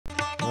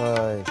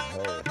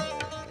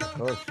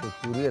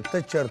شکورې ته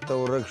چېرته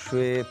ورک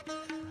شوې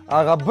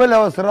هغه بله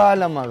اوس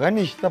رالم هغه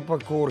نشته په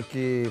کور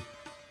کې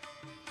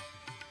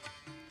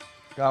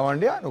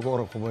ګاونډیانو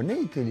کوره خو به نه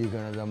یې تلي که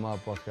نه زما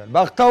په خیال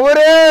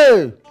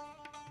بختورې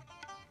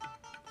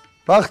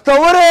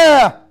بختورې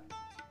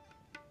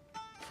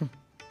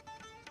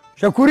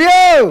شکورې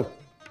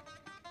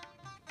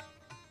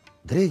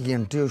 3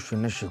 ګنټې شو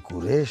نه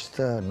شکورې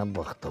شته نه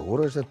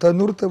بختوره شته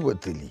تنور ته به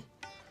تلي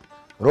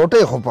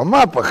روټۍ خو په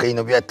ما پخوي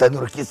نو بیا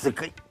تنور کې څه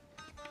کوي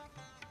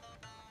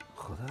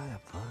خدایه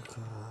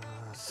پاکه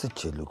څه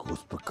چلو که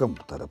اوس په کوم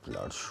طرف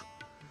لاړ شو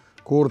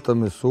کور ته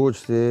مې سوچ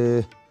دی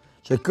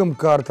چې کوم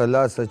کار ته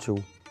لاس اچو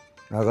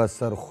هغه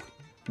سر خوري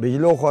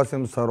بجلو خواست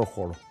هم سر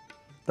وخوړو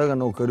دغه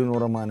نوکري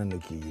نوره مانه نه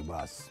کېږي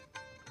بس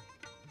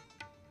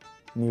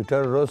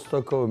میټر رسته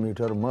کو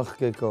میټر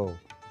مخکې کو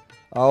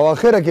او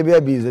اخره کې بیا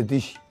بېعزتي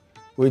شي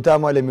وایي تا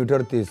ماله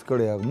میټر تیز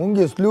کړی مونږ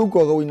یې سلو کو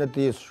هغه وایي نه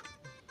تیز شو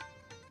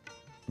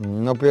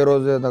نه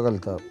پیروزه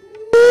دغلته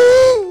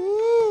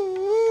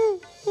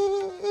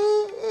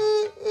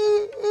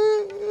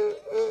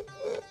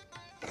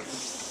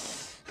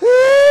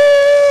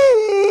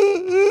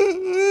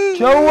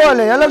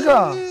چوالی هلکه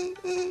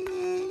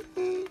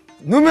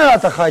نوم یې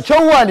راته ښایي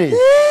چوالی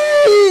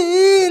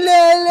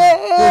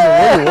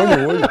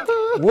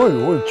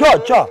وایي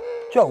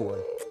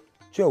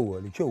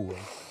چا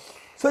وایي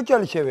څه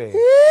چل شوی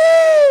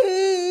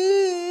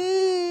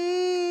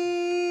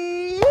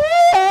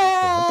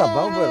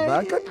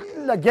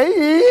لګی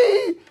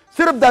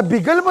صرف دا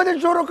بیګل به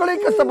دې شروع کړی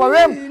که څه به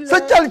ویم څه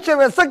چل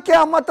شوی څه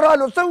قیامت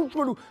رالو څه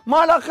وشولو ما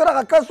له اخر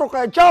هغه کس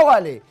وښیه چا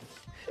والی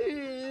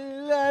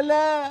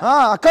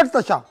ها کټ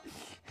ته شه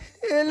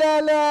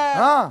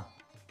ها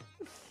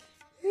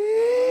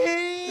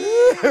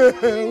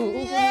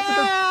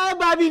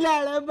بابي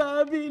لاړه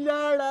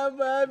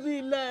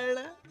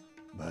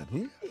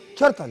بابي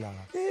چېرته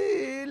لاړه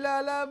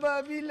لاله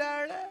بابي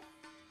لاړه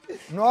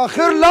نو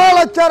آخر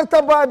لاړه چېرته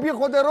بابي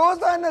خو د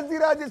روزه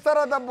نظیره دې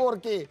سره د بور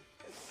کې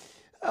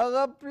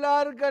هغه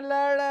پلار که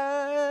لاړه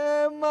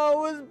ما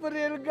اوس په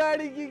ریل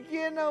ګاډي کې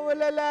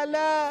کېنوله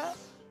لاله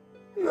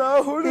دا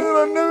خو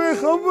ډېره نوې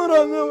خبره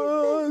ده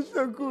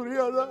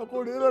شکوریا دا خو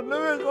ډېره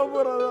نوې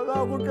خبره ده دا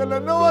خو کله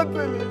نه وه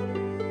تلې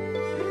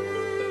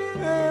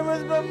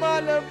بس به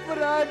ماله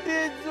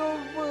پراټې څوک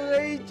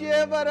پخوي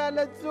چای به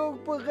راله څوک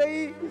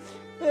پخوي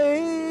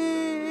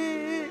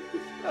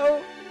او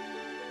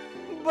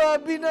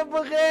بابي نه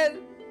بخیر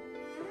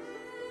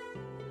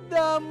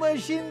دا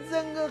ماشین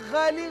څنګه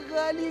خالی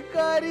خالی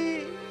کاري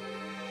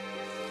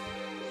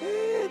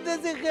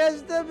داسې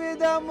ښایسته به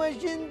دا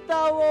ماشین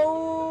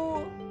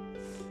تاوو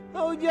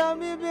او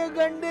جامې به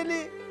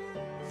ګنډلې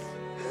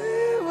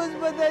اوس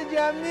به دا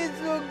جامې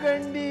څوک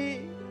ګنډي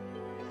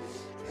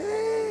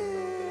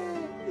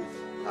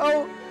او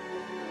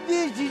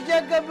دې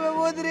شیشکه به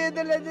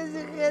ودرېدله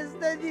داسې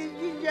ښایسته دې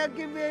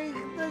شیشکې به یې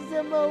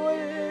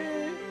اختصمول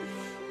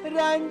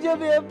رانجه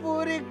به یې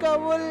پورې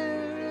کول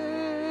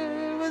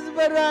اوس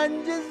به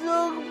رانجه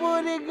څوک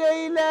پورې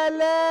کوي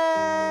لاله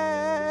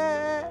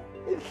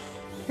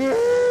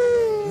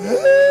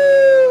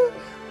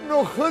نو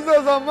ښځه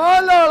زما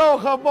لاړه او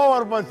خفه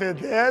ورپسې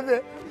دی دی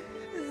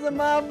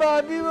زما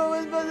بابي به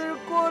اوس به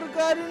کور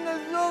کارونه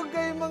څوک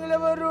کوي موږ له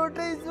به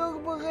روټۍ څوک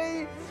پخوي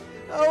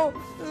او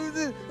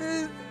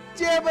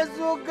چای به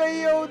څوک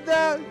کوي او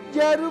دا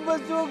جارو به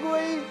څوک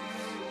وایي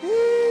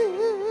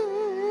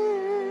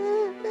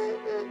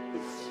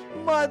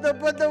ما ته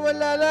پته وه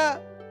لاله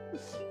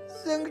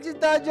څنګه چې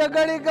تا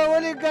جګړې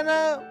کولې که نه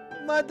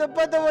ما ته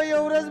پته وه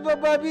یو ورځ به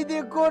بابي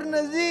دې کور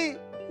نه ځي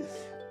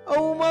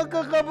او ما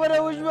که خبره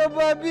وشوه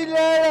بابي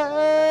لاړه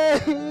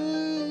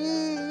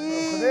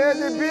خدای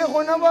دې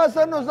بېخو نه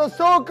باسه نو زه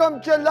څوک یم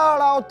چې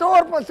لاړه او ته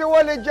ورپسې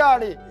ولې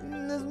جاړې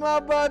زما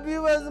بابي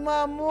وه زما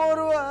مور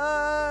وه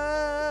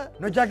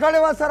نو جګړې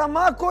ورسره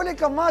ما کولې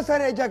که ما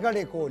سره یې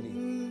جګړې کولې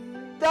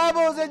تا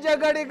به اوسه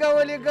جګړې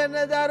کولې که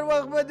نه د هر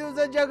وخت به دې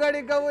اوسه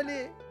جګړې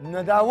کولې نو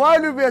دا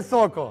والو بې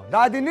څوک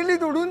دا دې نه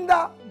لیدو ړوند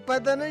ده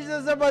پته نشته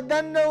زه به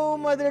دننه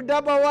وم د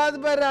ډب اواز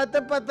به راته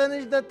پته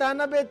نشته تا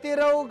نه به یې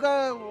تېروو که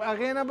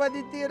هغې نه به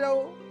دې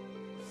تېروو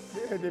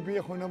دې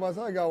بېخو نه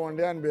بسه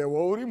ګاونډیان به یې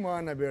واوري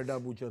ما نه به یې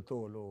ډب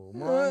اوچتولو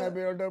ما نه به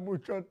یې ډب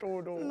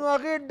اوچتولو نو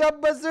هغې ډب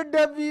به څه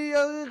ډب وي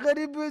هغې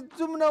غریب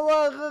څومره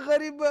واغه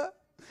غریبه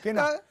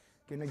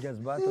کنه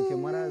جذباتو کې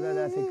مه راځه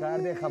داسې کار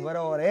دی خبره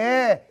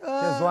اورې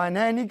چې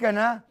ځواناني که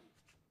نه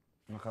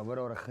نو خبره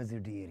اوره ښځې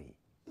ډېرې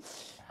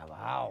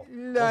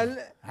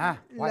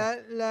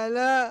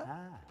لاله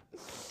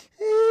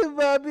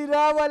بابي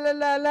راوله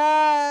لاله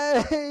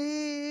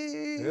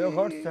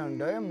غټ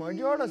سنډی مه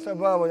جوړه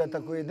سبا به درته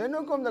کویده نه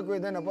کوم د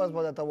کویده نه پس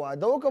به درته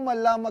واده وکړم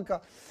الله مکه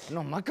نو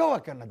مه کوه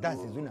که نه دا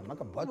څیزونه مه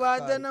کوه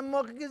واده نه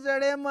مخکې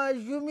سړی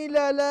ماشومي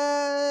لاله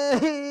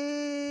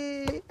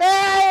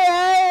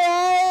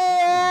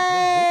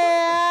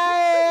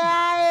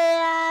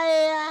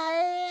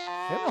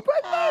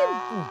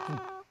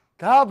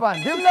تا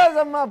باندې هم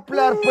زما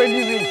پلار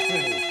پلي ویش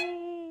کړي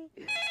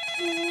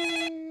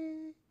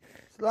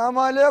السلام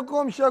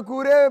علیکم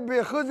شکورې بې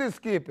ښځې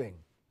سکیپنګ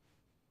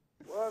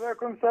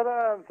وعلیکم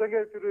سلام. څنګه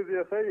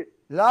فیروزي ښه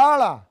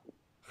لاړه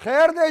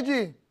خیر دی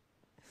جی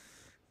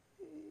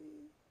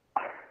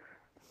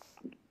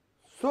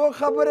څو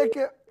خبره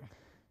کې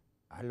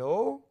هلو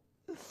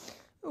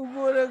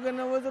وګوره که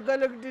نه اوس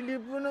خلک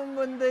ټلیفون هم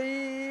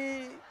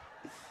بندوي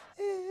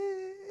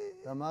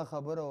زما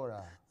خبره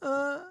وره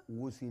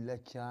اوس ایله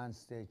چانس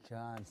دی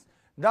چانس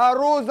دا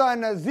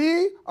روزانه ځي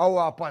او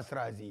واپس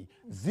راځي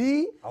ځي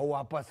او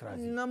واپس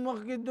راځي نه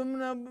مخکې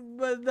دومره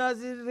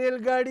داسې ریل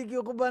ګاډي کې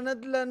خو به نه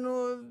تله نو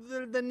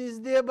دلته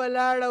نږدې به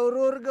لاړه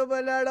ورور که به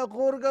لاړه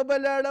خور که به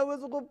لاړه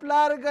اوس خو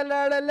پلار که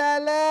لاړه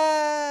لاله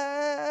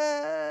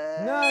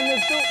نه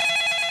تو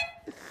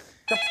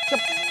چپ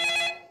چپ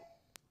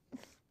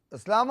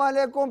السلام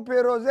علیکم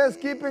پیروزه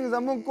سکیپنګ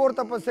زمونږ کور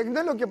ته په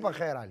سګنلو کې په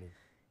خیر علي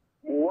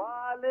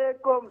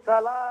وعلیکم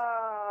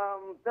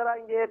سلام.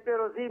 څرنګه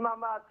پیروزي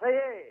ماما څه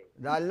یې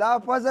د الله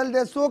فضل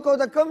دی څوک او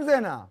د کوم ځای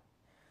نه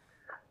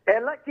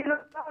لکه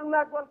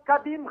نه ګل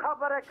قدیم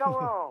خبره کوم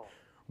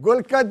ګل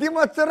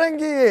قدیمه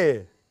څرنګه یې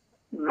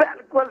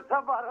بالکل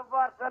صبر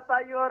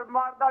ستایي اور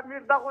ماردا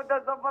میردا خو د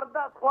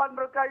زبردست خوان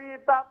ورکوي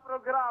تا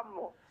پروګرام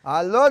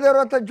الله دې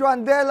راته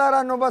ژوندی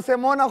لره نو بس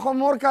مونه خو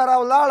مور کاره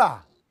ولاړه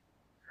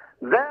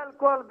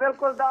بالکل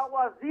بالکل دا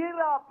وزیر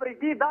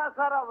پریدي دا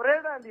سره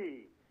ورېډه دي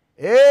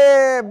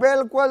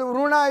بالکل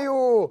ورونه یو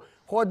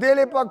خو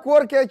دې په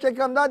کور کې چې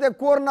کوم دا د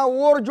کور نه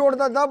اور جوړ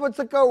ده دا به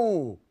څه کوو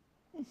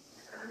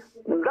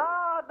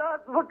دا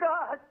ځمکه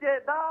چې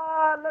دا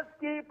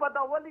لسکي په د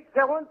ولي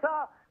ښوونځه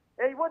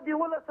یوه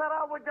دیوله سره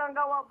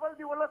وجنګوه بل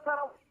دیوله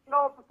سره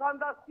وجنګوه په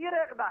سانداسي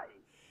رېږدی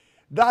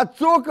دا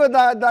څوک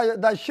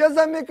دا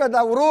ښځه مې که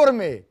دا ورور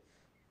مې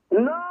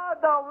نه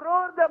دا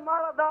ورور د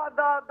ماړه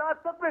دا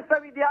څه پې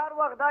سوي دي هر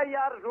وخت دا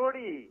یار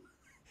جوړي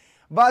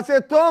باسې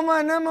تو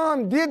منم هم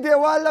دې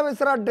دیوال له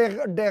سره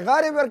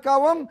ډېغارې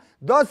ورکوم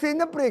داسې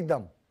نه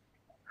پرېږدم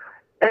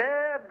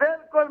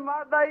بالکل ما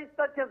دا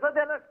ایسته چې زه د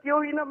لسکي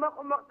ووینم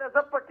مخ ته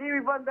زه په ټي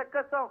وي باندې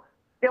کسم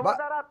چې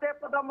وده راته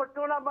په دا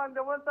مټونه باندې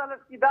ونته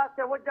لسکي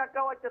داسې وجه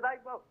کوه چې دی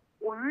به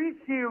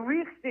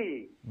ویښ شي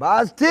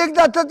بس ټیک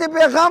ده ته دې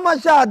بېغمه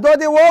شه دا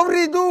دې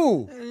واورېدو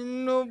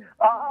نو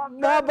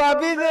ما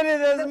بابي تللی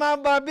ده زما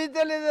بابي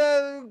تللی ده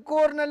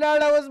کور نه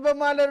لاړه اوس به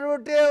ماله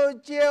روټۍ او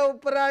چی او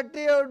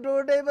پراټې او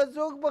ډوډۍ به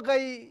څوک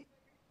پخوي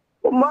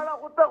مړه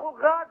خو ته خو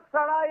غاټ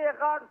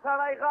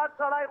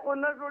سړی خو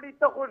نه جوړي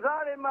ته خو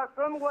ژاړې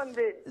معصوم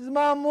غوندې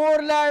زما مور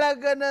لاړه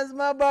که نه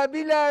زما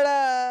بابي لاړه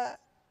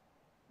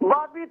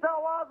بابي ته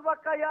اواز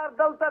وکړه یار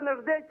دلته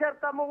نږدې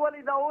چېرته مو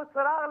ولیده اوس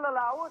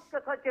راغلله اوس که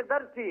څه چې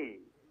درشي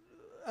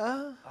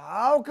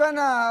او که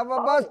نه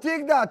بس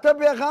ټیک ده ته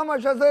بېغمه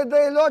شه زه د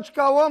علاج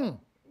کوم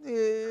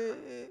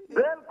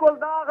بالکل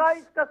دا هغه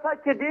هېڅ که څه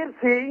چې ډېر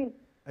شي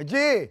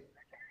جی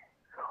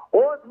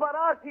اوس به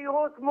راشي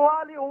اوس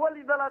موالي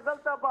ولیدله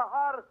دلته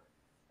بهر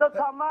څه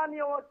سامان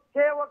یې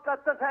چې وکړه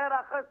څه شی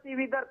راخیستي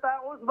وي درته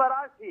اوس به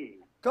راشي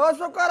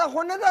تاسو کره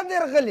خو نه ده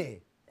ډېر غلي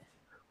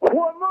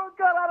خو موږ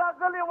کره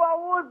راغلې وه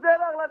اوس دی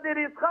راغله د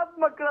رسخت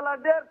مه کړله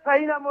ډېر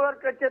صحیح نه مې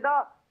ورکړه چې دا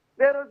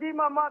پیروزي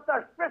ماما ته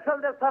سپیشل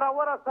د سره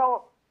ورسوه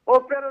او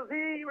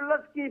پیروزي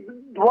لسکي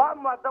دوام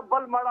ماته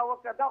بل مړه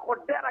وکړه دا خو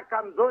ډېره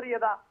کمزوري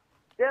ده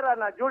ډېره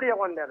ناجوړې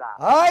غوندې ده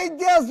ای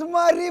دې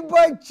زمري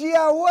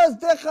بچیا اوس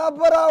دې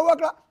خبره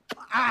وکړه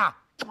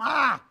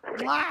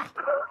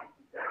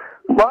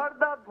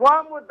مرده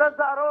دوامو ده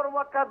ضرور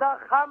وکړه دا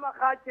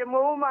خامخا چې مو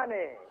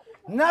ومنې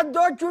نه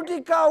دا چوټي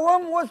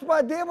کوم اوس په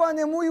دې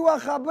باندې مو یوه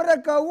خبره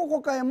کوو خو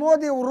که مو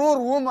دې ورور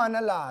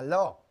ومنله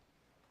هلو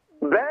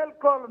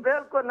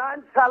بالکل نه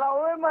انشاءالله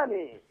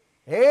ومني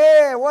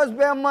اوس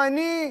به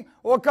مني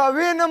او که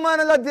ویې نه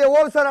منله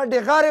دیوال سره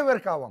ډېغارې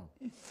ورکوم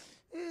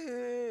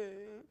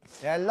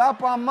الله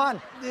په امان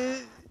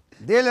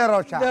دې له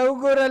راشه دا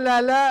وګوره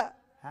لاله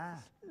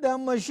دا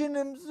ماشین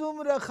هم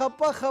څومره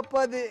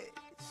خفه دی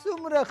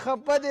څومره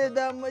خفه دی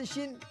دا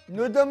ماشین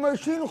نو د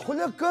ماشین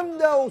خوله کم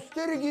ده او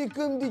سترګې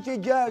کم دي چې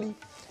جاړي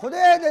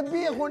خدای د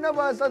بیخو نه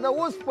باسه د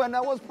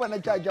اوسپنه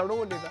چا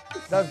جړولې ده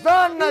د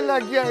ځان نه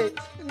لګیا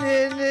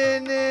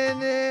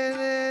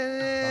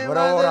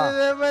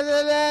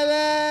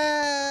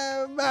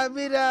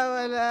بابي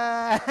راوله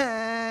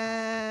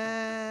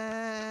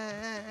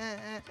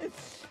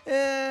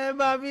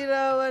بابي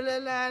راوله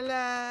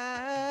لاله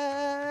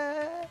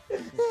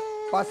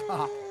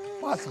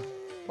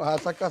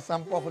پاسه قسم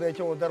په خدای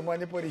چې ودر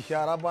باندې پر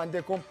اشاره باندې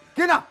کوم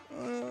کینه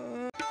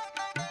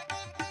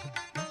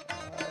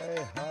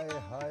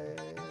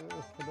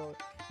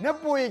نه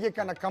پوهېږې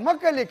که نه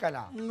کمک لې که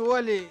نه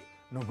ولې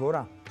نو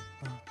ګوره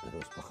زه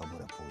اوس په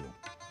خبره پوه یم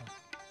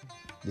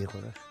دې خو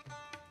راشه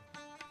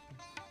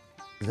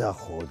زه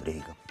خو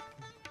ودرېږم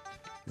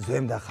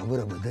زویم دا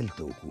خبره به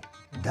دلته وکړو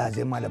دا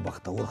ځای ماله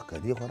بختور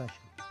ښکاره دې خو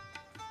راشه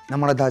نه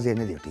مړه دا ځای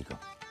نه دی ټیکه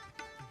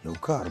یو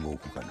کار به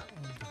وکړو که نه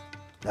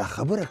دا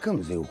خبره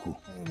کم ځای وکړو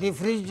د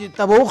فریج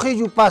ته به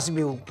وخېږو پاس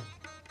به وو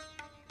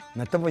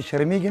نه ته به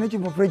شرمېږې نه چې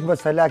په فریج به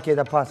سلا کې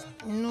د پاسه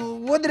نو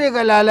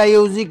ودرېږه لاله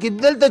یو ځای کې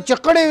دلته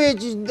چقړې وې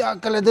چې دا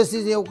کله داسې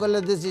ځي او کله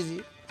داسې ځي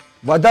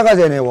به دغه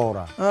ځای نه یې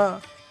واوره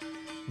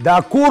دا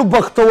کور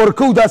بختور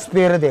کو دا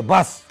سپیره دی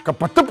بس که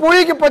په ته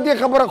پوهېږې په دې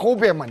خبره خو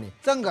به یې منې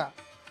څنګه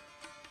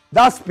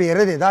دا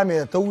سپیره دی دا مې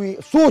درته ووایي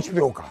سوچ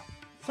پرې وکړه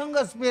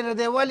څنګه سپیره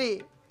دی ولې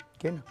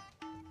کښېنه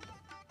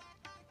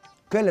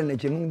کله نه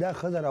چې موږ دا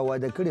ښځه را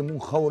واده کړې موږ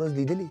ښه ورځ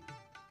لیدلې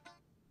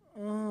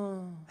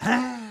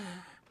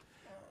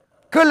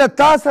کله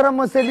تا سره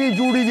مسلې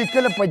جوړېږي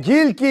کله په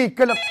جیل کې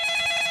کله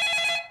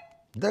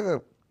دغه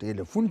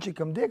ټلیفون چې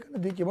کوم دی که نه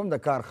دې کې به هم د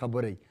کار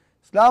خبره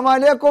السلام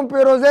علیکم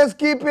پیروزه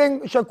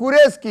سکیپنګ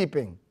شکورې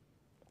سکیپنګ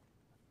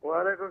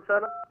وعلیکم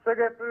سلام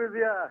څنګه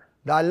پیروزیا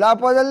د الله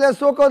فضل دی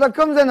څوک او د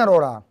کوم ځای نه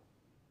وروړه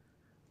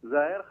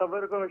ظاهر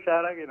خبر کوم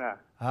اشاره کې نه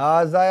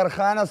ها ظاهر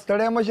خانه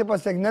ستړی مه شي په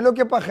سګنلو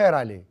کې په خیر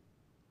علي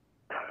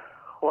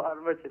خوار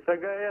مه چې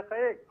څنګه یې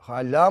ښه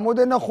الله مو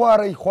دې نه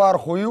خوارئ خوار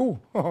خو یو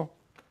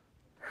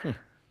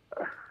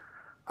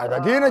د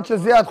دې نه چې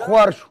زیات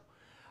خوار شو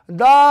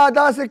دا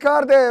داسې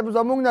کار دی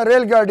زموږ نه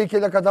ریل ګاډي کې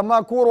لکه زما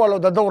کور والو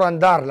د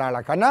دورندار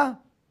لاړه که نه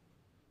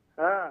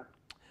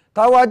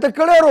تا واده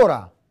کړی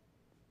وروره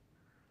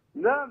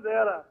نه دی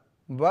یاره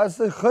بس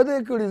ښه دی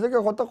کړي ځکه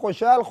خو ته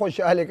خوشحال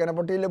خوشحالې که نه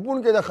په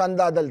ټلیفون کې د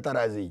خندا دلته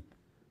راځي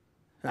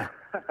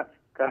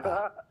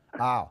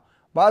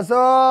بس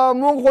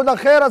مونږ خو د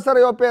خیره سره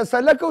یو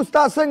فیصله کوو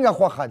ستا څنګه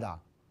خوښه ده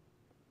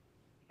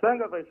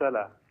څنګه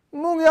فیصله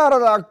مونږ یاره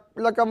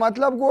لکه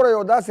مطلب ګوره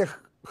یو داسې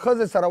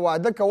ښځې سره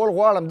واده کول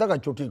غواړم دغه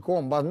چوټي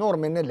کوم بس نور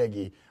مې نه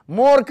لګي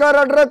مور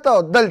کره ډرت او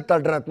دلته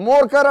ډرت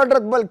مور کره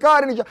ډرت بل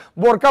کار نه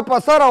بورکه په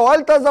سر او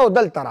هلته ځه او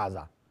دلته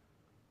راځه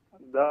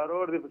دا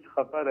رور دی پسې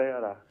خفه دی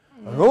یاره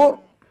رور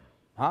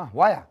ها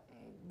وایه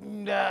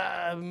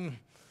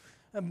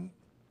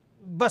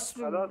بس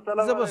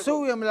زه به څه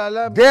ویم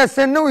لالا داسې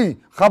نه وي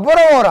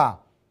خبره وره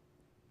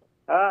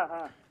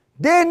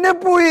دی نه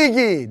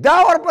پوهېږي دا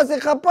ورپسې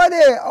خفه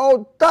دی او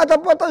تا ته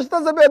پته شته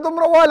زه بیا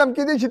دومره والم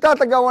کېدای شي تا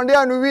ته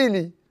ګاونډیانو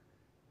ویلي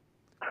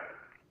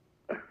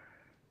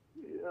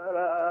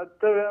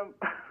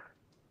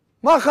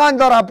مه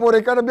خانده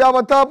راپورې که نه بیا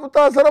به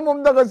تا سره هم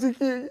همدغسې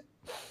کېږي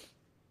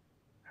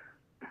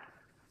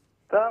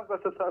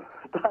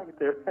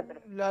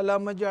لالا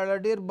مه جاړه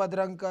ډېر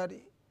بدرنګ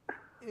کاري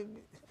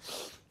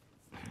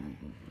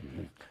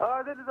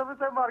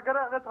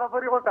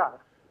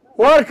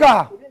ورکه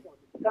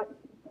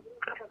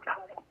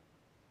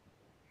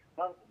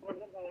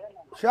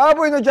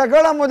شابوی نو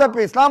جګړه مو ده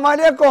پې اسلام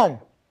علیکم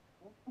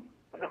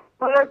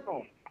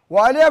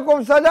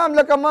وعلیکم سلام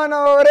لکه ما نه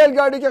ریل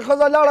ګاډي کې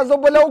ښځه لاړه زه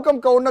بله وکړم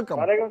که ونه کړم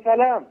وعلیکم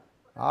سلام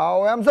او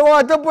وایم زه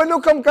واده بل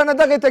وکړم که نه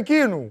دغې ته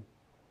کښېنو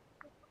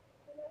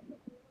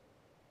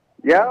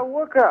یا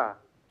وکړه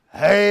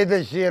هی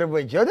د شیر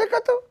بچو دی که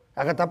ته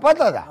هغه ته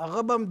پته ده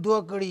هغه به هم دوه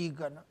کړي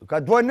که نه که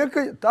دوه نه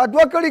کړي تا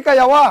دوه کړي که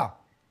یوه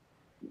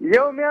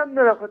یو مې هم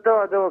نه ده خو ته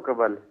واده وکړه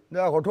بل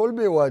دا خو ټول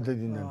بې واده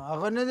دي نن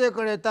هغه نه دی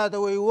کړی تا ته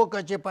وایي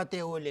وکړه چې پتې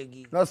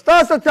ولګي نو ستا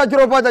څه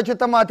تجربه ده چې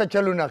ته ما ته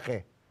چلونه ښې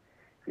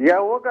یا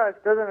وکړه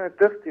سته ده نه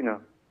تښتي نه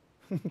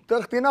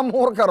تښتې نه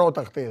مور کره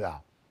وتښتېده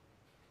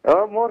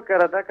مور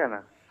کره ده که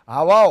نه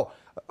او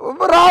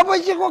را به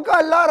شي خو که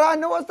الله را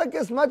نه وسته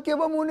قسمت کې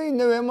به مو نه وي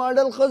نوی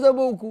ماډل ښځه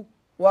به وکړو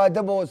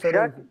واده به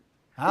ورسره وکړو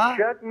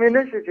شک مې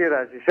نه شي چې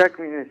راشي شک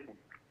مې نه شي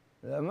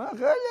زما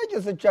خیال دی چې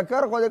څه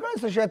چکر خو دې کړی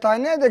څه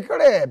شیطانۍ دې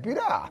کړی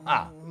پیره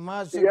ما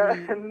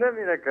نه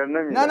مې نه کړ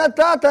نه نه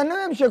تا ته نه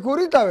ویم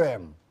شکوري ته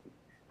ویم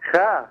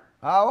ښه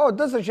او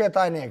ده څه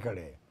شیطانۍ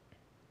کړی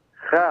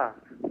ښه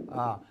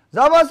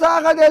زه بس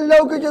هغه دی الله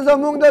وکړي چې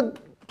زمونږ د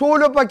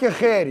ټولو پکې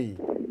خیر وي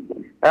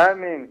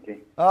امین کې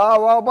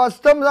او بس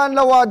تم ځان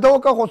له واده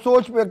وکړه خو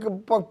سوچ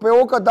پې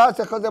وکړه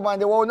داسې ښځې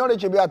باندې ونړې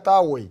چې بیا تا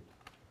وایي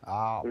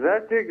زه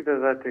ټیک ده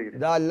زه ټیک ده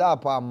دا الله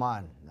په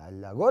امان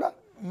الله ګوره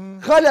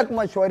خلک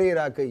مشورې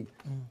راکوي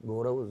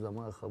ګوره اوس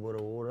زما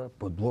خبره وره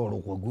په دواړو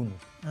غوږونو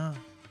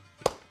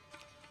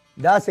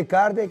داسې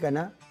کار دی که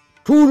نه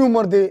ټول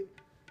عمر دې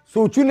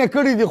سوچونه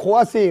کړي دي خو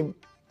هسې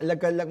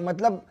لکه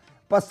مطلب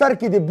په سر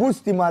کې د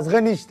بوستي مازغه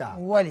نشته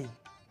ولې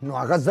نو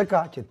هغه ځکه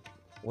چې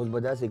اوس به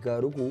داسې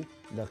کار وکړو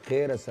د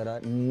خیره سره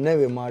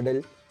نوې ماډل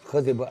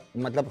ښځې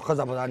به مطلب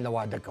ښځه به ځان له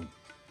واده کړم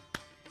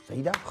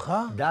صحیح ده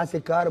داسې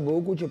کار به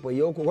وکړو چې په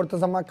یو کور ورته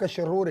زما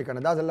کشر ورور یې که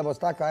نه دا ځله به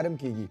ستا کار هم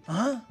کېږي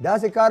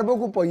داسې کار به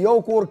وکړو په یو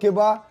کور کې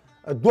به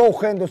دوو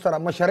خویندو سره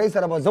مشرۍ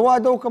سره به زه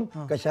واده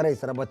وکړم کشرۍ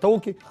سره به ته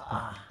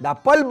وکړې دا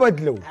پل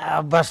بدلو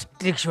بس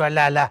ټیک شوه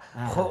لالا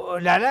خو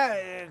لالا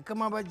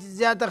کومه به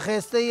زیاته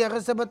ښایسته وي هغه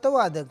څه به ته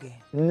واده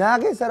کوې نه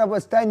هغې سره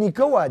به ستا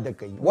نیکه واده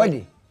کوي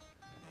ولې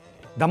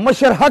د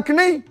مشر حق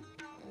نه وي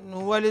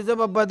نو ولې زه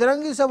به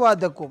بدرنګې څه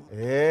واده کوم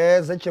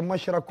زه چې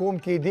مشره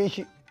کوم کېدی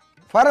شي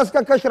فرض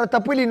که کشره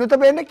تپلي نو ته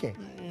به یې نه کې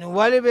نو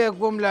ولې به یې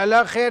کوم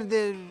لالا خیر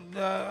دی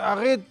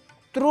هغې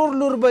ترور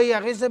لور به یي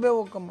هغې څه به یې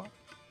وکړم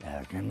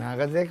که نه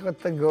هغه ځای خو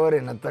ته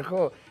ګورې نه ته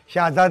خو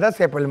شهزاده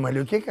سیف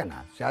الملوک یې که نه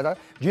شهزاده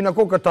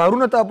جینکو که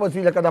تارونه تا پسې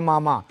لکه د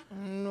ماما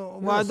نو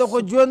واده خو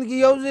ژوند کې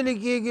یو ځلې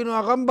کېږي نو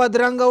هغه هم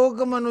بدرنګه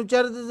وکړم نو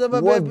چېرته زه به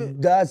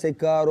داسې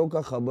کار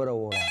وکړه خبره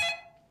وره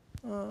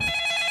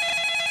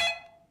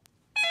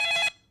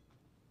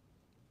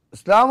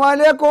السلام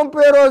علیکم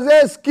پیروزه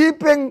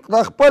سکیپنګ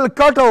د خپل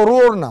کټ او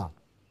رور نه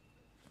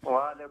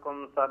وعلیکم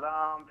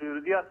سلام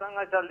فیروزیه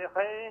څنګه چل دی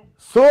ښه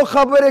څو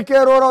خبرې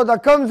کوې وروره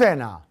د کوم ځای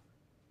نه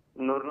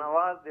نور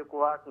نواز د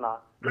کوواټ نه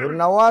نور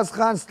نواز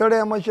خان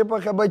ستړی مه شې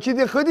پخې بچي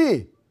دې ښه دي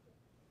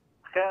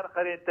خیر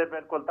خرید ته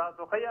بالکل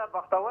تاسو ښه یا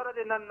بختوره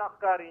دي نن نه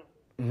ښکاري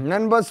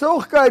نن به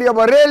څه ښکاري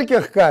به ریل کې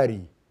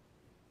ښکاري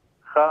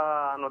ښه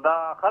نو دا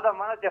ښه ده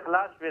منه چې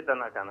خلاص شوې ته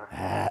نه که نه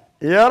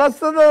یاره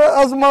څه د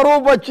ازمرو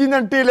بچي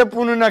نن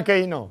ټیلیفونونه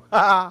کوي نو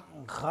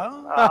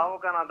او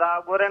که نه دا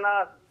ګورې نه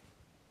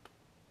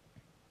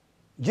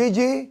جی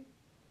جی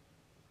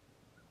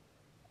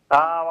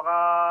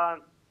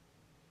هغه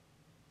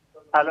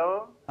هلو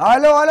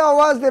هلو هلو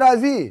आवाज دې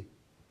راځي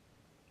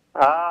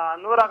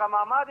نور هغه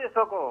ماما دې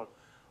څوک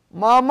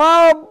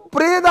ماما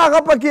پرېږده هغه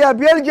پکې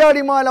بیل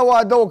جاړي ماله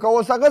واده وکړه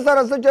اوس هغه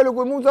سره څه چل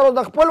کوي مونږ سره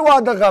د خپل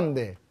واده غم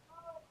دی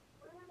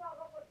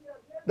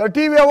د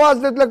ټي وي اواز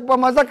دې لږ په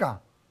مزه کا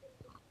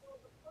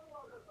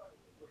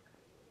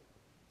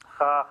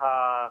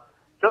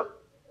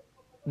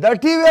د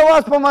ټي وي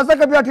اواز په مزه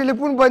کا بیا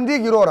ټلیفون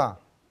بندېږي وروره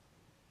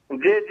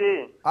جی جی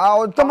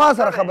او ته ما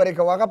سره خبرې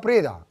کوه هغه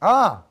پرېږده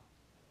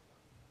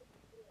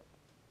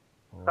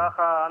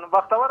نو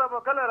بختوره به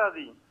کله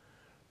راځي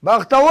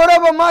بختوره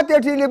به ما ته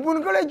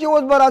ټلیفون کړی چې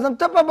اوس به راځم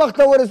ته په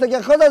بختوره څه کې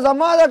ښځه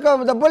زما ده که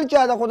د بل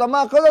چا ده خو د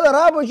ما ښځه ده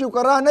را به شي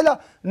که را نه ده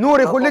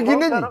نورې خو لږې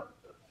نه دي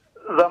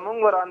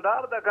زمونږ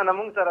وراندار ده که نه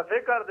مونږ سره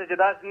فکر دی چې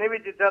داسې نه وي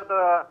چې چېرته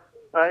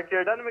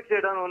اکسیډنټ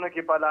مکسیډنټ ونه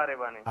کړي په لارې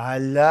باندې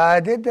الله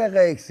دې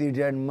دغه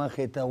اکسیډنټ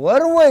مخې ته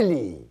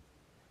ورولي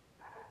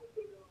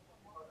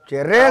چې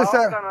ریل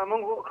سره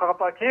مونږ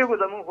خفه کېږو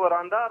زمونږ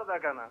وراندار ده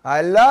که نه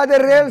الله دې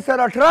ریل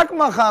سره ټرک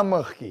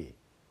مخامخ کړي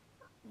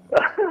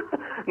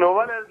نو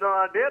ولې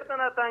ډېر ته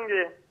نه تنګ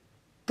یې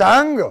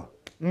تنګ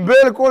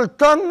بالکل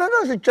تنګ نه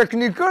ده چې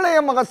چکني کړی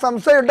یم هغه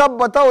سمسۍ ډب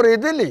به ته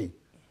اورېدلي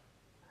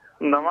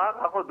نو ما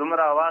خو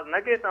دومره آواز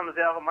نه کوي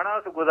سمسۍ هغه مړه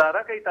اوس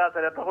ګزاره کوي تا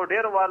سره ته خو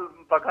ډېر وال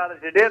پکار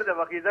چې ډېر د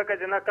وخت ځکه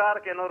چې نه کار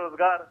کوې نو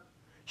روزګار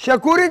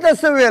شکوري ته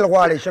څه ویل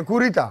غواړې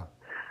شکوري ته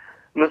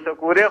نو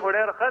شکورې خو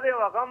ډېر ښه دی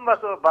هغه هم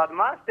بس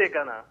بدماش دی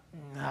که نه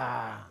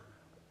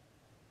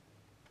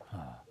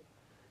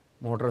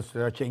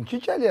موټر چنکی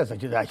چلیاسه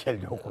چې دا چل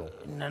دې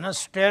وکړو نه نه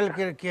سټایل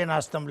کې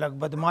کېناستم لږ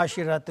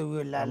بدماشي راته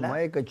وویل لالا ما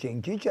یې که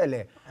چنکی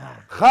چلی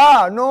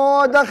ښه نو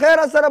د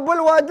خیره سره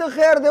بل واده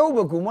خیر دی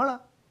وبکو مړه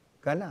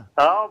که نه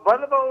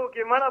بل به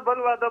وکړي مړه بل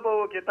واده به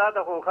وکړي تا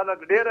ته خو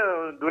خلک ډېر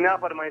دنیا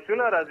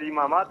فرمایشونه راځي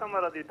ماما ته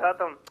هم راځي تا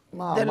ته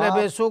هم دله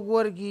به څوک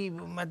ورکي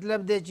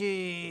مطلب دی چې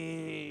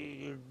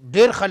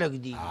ډېر خلک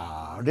دي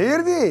ډېر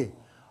دي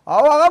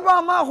او هغه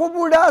به ما خو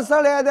بوډا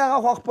سړی دی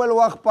هغه خو خپل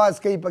وخت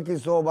پاس کوي په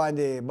کیسو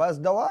باندې بس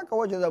دوا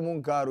کوه چې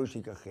زمونږ کار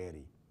وشي که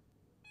خیري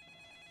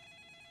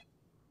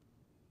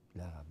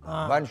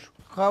بند شو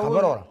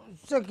خبره وره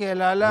څه کې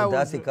لالا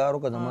داسې کار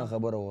وکړه زما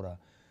خبره وره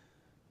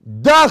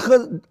دا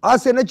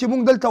هسې نه چې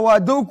مونږ دلته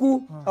واده وکړو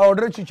او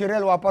ډېر چې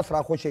ریل واپس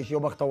راخوشی شي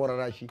او بختوره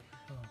راشي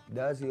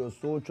داسې یو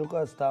سوچ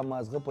وکړه ستا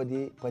مازغه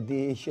په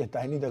دې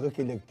شیطاني دغه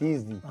کې لږ تیز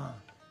دي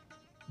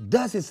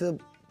داسې څه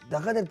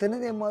دغه درته نه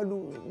دی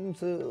معلوم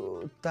څه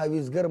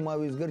تعویزګر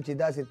ماویزګر چې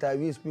داسې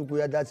تعویز پې وکړو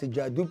یا داسې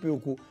جادو پې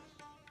وکړو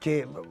چې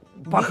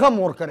پخه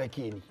مور کره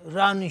کښېني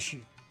رانه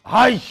شي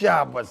های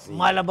شابسې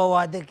ماله به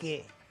واده کې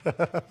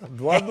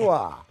دوه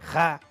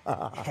ښه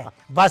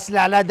بس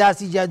لالا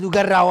داسې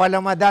جادوګر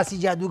راولمه داسې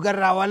جادوګر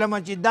راولمه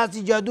چې داسې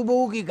جادو به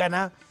وکړي که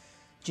نه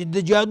چې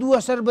د جادو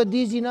اثر به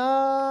دیځي نه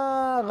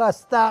هغه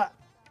ستا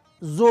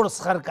زوړ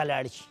سخر که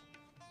لاړ شي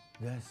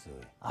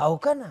او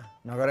که نه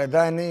نو ګوره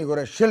دا نه وي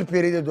ګوره شل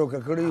پیرې دې دوکه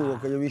کړي وو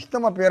که یو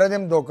ویشتمه پیره دې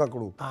هم دوکه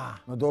کړو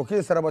نو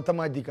دوکې سره به ته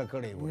ما دیکه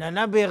کړی وو نه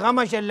نه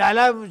بېغمه شه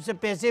لالا څه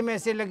پیسې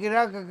میسې لږې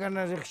راکړه که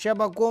نه رکشه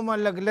به کومه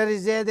لږ لرې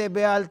ځای دی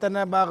بیا هلته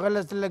نه به هغه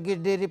څه لږې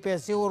ډېرې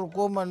پیسې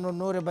ورکومه نو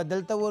نورې به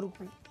دلته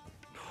ورکړو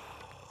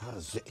هر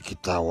ځای کې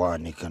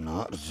تاوان یې که نه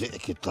هر ځای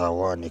کې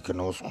تاوان یې که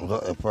نه اوس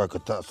خدای پاکه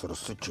تا سره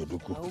څه چل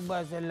وکړو او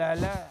باسه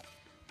لالا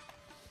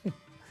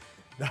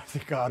داسې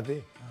کار دی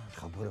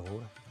خبره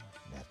وره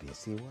دا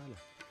پیسې واله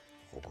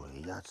خو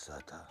ګوره یاد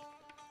ساته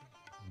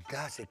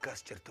داسې کس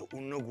چېرته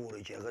ونه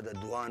ګورئ چې هغه د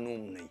دعا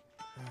نوم نه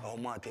او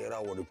ما ته یې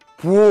راوړي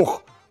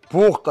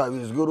پوخ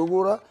تعویزګر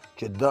وګوره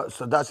چې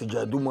داسې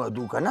جادو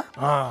مادو که نه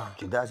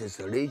چې داسې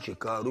سړی چې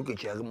کار وکړي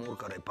چې هغه مور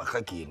کره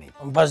پخه کښېني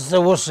بس زه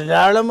اوس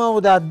لاړم او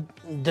دا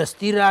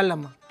دستي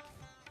رالم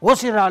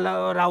اوس یې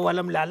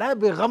راولم لالا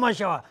بېغمه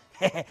شوه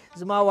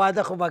زما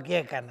واده خو به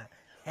کې که نه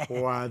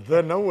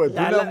واده نه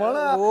ودونه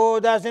مړه او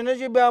داسې نه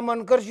چې بیا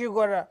منکر شي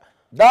ګوره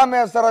دا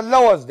مې سره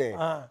لوز دی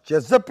چې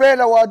زه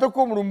پیله واده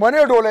کوم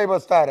لومبنۍ ډولۍ به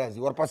ستا راځي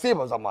ورپسې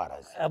به زما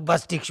راځي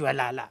بس ټیک شوه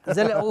لالا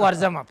زه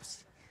ورځم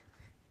پسې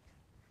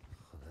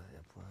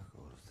خدایه پاکه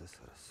ورسته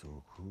سره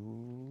څوک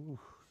وو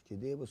چې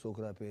دی به څوک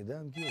را پیدا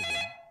هم کېږي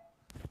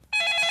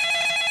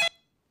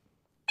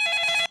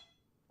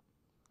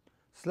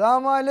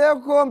السلام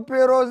علیکم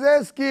پیروزه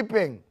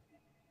سکیپنګ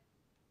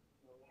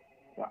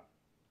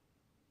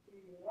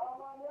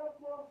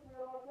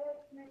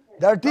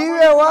د ټي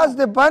وي اواز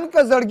دې بند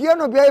که زړګیه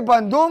نو بیا یې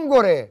بندوم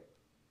ګورې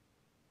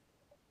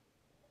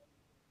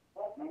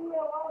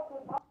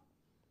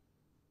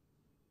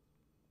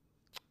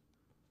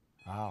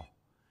او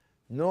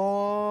نو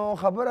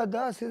خبره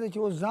داسې ده چې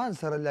اوس ځان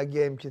سره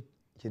لګیا یم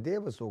چې دی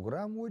به څوک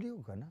رامولي او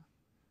که نه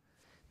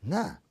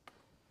نه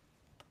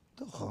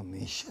ته خو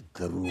همیشه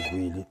دروغ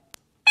ویلې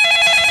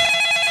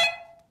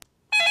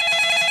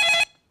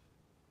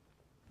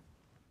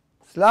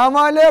سلام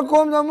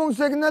علیکم زمونږ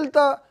سیګنل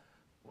ته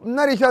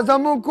نه رښتیا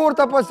زمونږ کور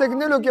ته په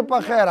سیګنلو کې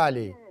په خیر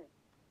علي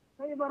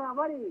صحیح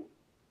برابر یې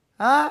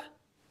ها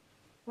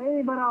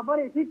صحیح برابر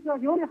یې ټیک ته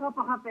جوړې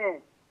خپه خپه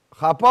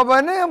خپه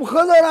به نه یم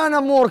ښځه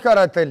رانه مور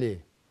کره تلې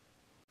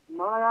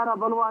ما یاره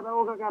بل واده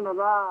وکړه که نه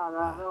دا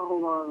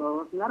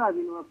اوس نه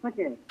راځي نو څه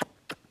کې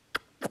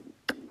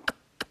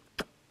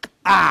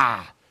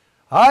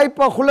هاي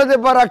په خوله دې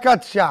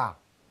برکت شه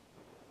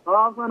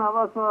کنه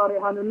بس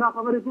ریحان الله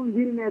خبرې کوم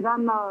زیر میدان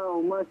نه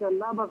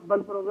ماشاءالله بس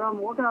بل پروګرام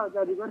وکړه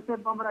جادوګر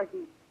صاحب هم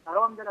راشي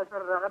هغه هم دله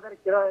سره هغه در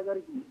کرایه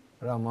درکړي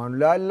رحمان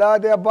الله الله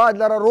دې آباد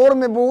لره رور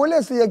مې به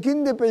ولېسه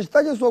یقین دې پېشته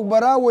چې څوک به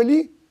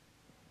راولي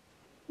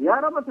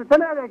یاره بس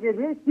تللی دی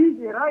کېدای شي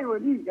چې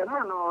راولي که نه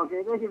نو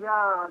کېدای شي بیا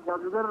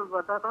جادوګر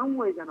به تا ته هم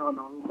وایي که نه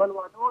بل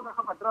واده وکړه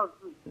ښه به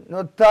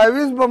نو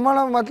تعویض به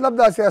مړه مطلب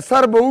داسې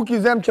اثر به وکړي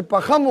زه یم چې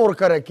پخه مور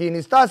کره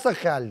کښېني ستا څه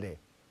خیال دی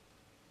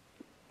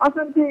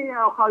اصل کې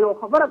یو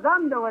خبره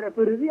ځان ده وره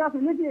فریضي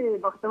اصل نه چې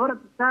بختوره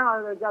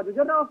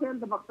جادوګر راوخېل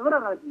د بختوره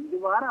راځي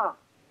دوباره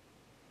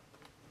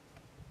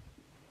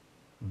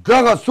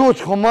دغه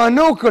سوچ خو ما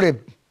نه و کړی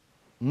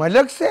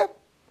ملک صاحب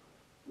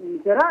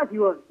چې راشي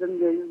اوس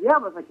بیا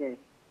به څه کوې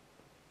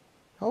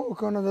او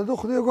که نه د ده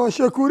خدای وکړه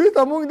شکوري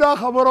ته مونږ دا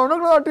خبره ونه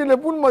کړه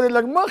ټلیفون به دې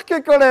لږ مخکې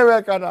کړی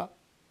وی که نه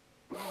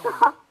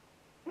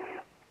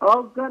او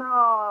کنه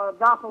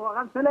دا خو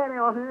هغه تللی دی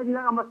اوس نه چې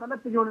دغه مسله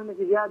ته جوړه نه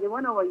شي بیا دې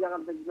ونه وایي هغه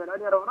ته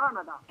ډېره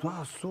ورانه ده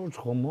دا سوچ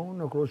خو ما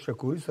ونه کړو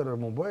شکوري سره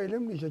موبایل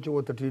هم نشته چې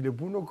ورته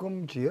ټلیفون وکړم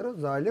چې یاره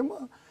ظالمه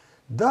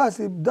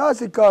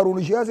داسې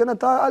کارونه شي هسې نه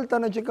تا هلته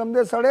نه چې کوم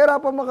دی سړی را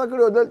په مخه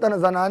کړي او دلته نه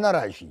زنانه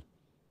راشي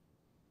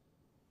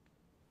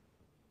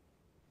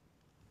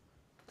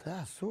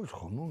دا سوچ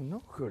خو مونږ نه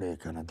کړی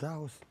که نه دا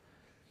اوس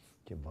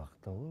چې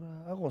بختوره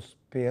هغه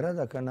سپېره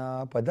ده که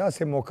نه په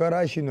داسې موقع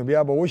راشي نو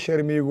بیا به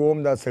وشرمېږو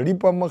هم دا سړي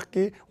په مخ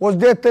کې اوس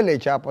دی تلی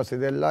چا پسې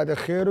دی الله دې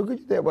خیر وکړي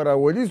چې دی به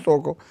راولي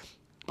څوک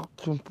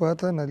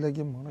پته نه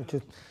لګي مړه چې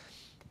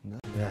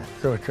دا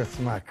سوچ اوس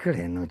ما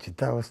کړی نو چې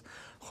دا اوس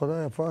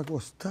خدای پاک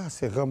اوس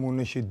داسې غم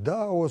ونه شي دا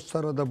اوس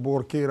سره د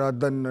بورکې را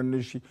دننه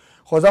نه شي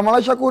خو زما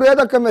شکوریا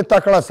ده که مې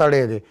تکړه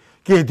سړی دی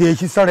کېدای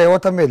شي سړی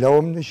ورته میله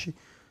هم نه شي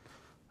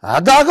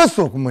دا هغه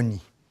څوک مني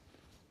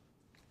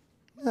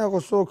هغه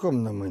څوک هم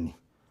نه مني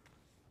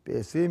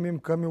پیسې مې هم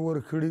کمې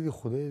ورکړي دي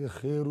خدای دې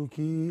خیر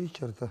وکړي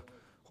چېرته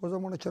خو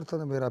زمونه چېرته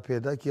نه مې را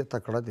پیدا کړي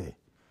تکړه دی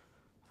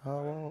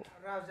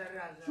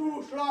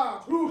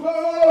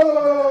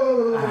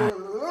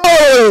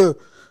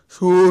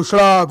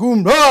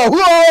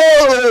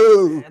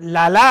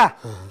لالا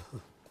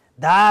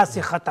داسې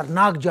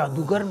خطرناک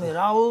جادوگر مې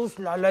راوست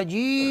لالا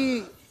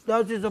جی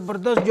داسې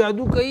زبردست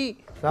جادو کوي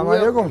السلام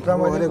علیکم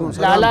السلام علیکم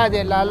لالا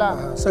دی لالا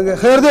څنګه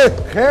خیر دی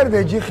خیر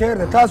دی جی خیر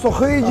دی تاسو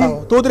ښه یې جي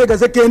تو درېږه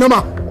زه کښېنم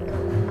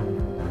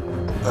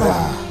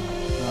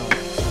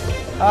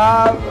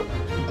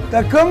د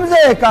کوم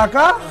ځای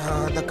کاکا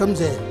د کوم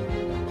ځای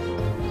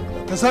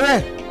ته څه وې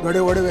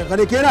ګډې وډې وې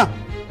غلې کښېنه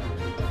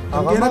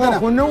هغه ما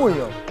خو نه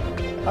ویو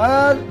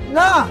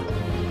نه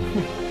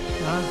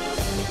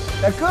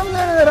د کوم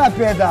ځای نه را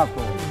پیدا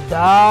کړو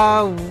دا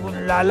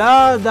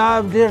لالا دا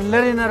ډېر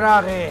لرې نه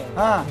راغی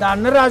دا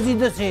نه راځي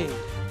دسې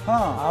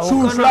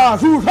شوشلا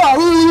شوشلا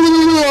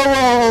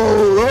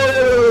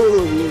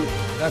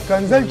دا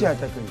کنځل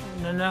چاته کوي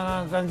نه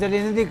کنځل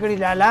یې نه دي کړي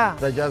لالا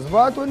د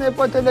جذباتو نه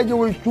پته لګي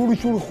وایي شوړ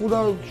شوړ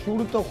خدا شوړ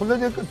ته خوله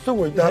دې که څه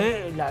وایي دا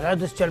لالا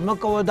داسې چل مه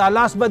کوه دا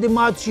لاس به دې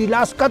مات شي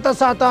لاس کته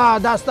ساته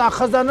دا ستا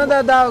ښځه نه ده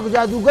دا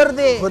جادوګر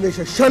دی غلی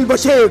شه شل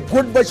بچې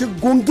ګوډ بچې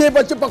ګونګې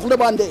بچې په خوله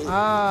باندې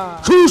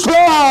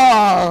شوشلا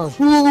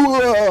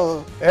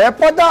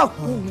په دا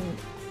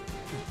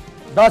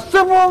دا څه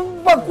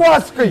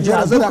بکواس کوي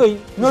جادو کوي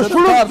نو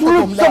شوړ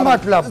شوړ څه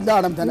مطلب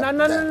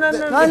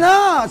نه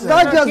ستا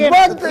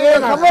جذبات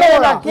خبره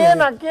ولا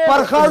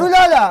پر خاړو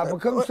لاله په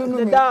کوم څه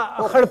نوم دا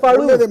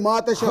خړپاړو دې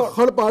ماته شه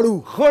خړپاړو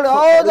خړ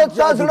او د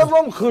چا زړه به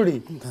هم خړي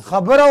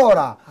خبره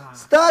وره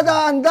ستا دا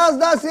انداز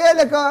داسې دی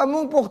لکه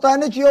مونږ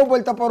پښتانه چې یو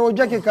بل ته په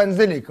روژه کې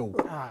کنځلې کوو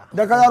د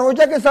که د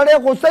روژه کې سړی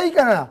غوسه یي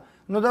که نه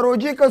نو د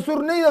روژې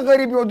کسور نه وي د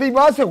غریب یو دوی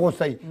به هسې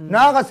غوسه یي نه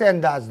هغسې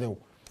انداز دی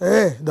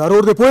دا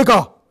رور دې پوه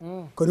کا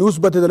کني اوس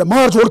به دې دله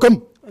مار جوړ کړم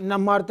نه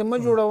مار ته مه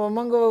جوړوه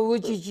موږ به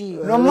وچیچي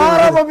نو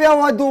ماره به بیا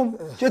واده وم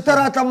چې ته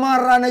راته مار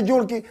رانه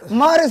جوړ کړي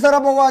مارې سره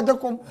به واده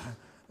کوم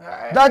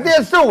دا دې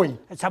څه وایي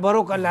صبر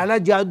وکړه لالا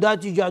دا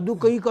چې جادو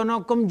کوي که نه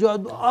کوم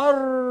جادو هر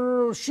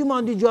شي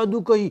باندې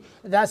جادو کوي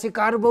داسې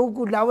کار به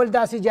وکړو لاول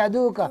داسې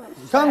جادو وکړه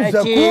سم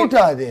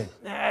زکوټه دی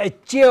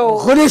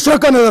غلی شه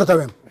که نه درته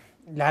وایم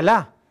لالا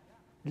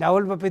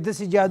لاول به پې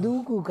داسې جادو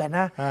وکړو که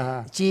نه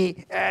چې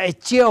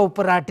چی او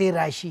پراټې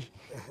راشي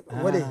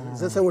ولې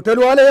زه څه هوټل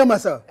والا یم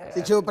څه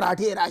چې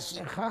پراټې راشي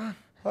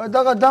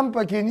دغه دم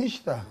پکې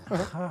نشته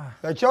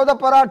د چا د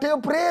پراټې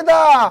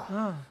پرېږده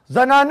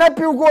زنانه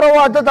پې وګوره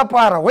واده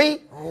دپاره وایي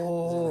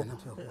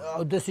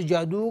او داسې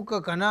جادو که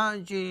که نه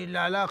چې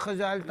لالا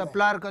ښځه هلته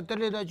پلار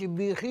کتلې ده چې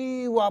بیخي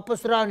واپس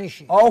را نه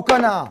شي او که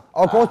نه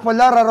او که اوس په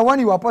لار را روان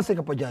وي واپس یې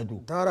که په جادو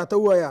دا راته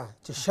ووایه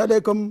چې شلی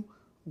کم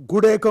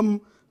ګوډی کم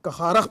که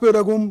خارخ پې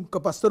لګوم که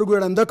په سترګو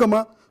یې ړنده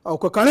کمه او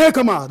که کڼی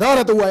کمه دا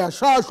راته ووایه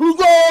شا شروع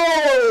ده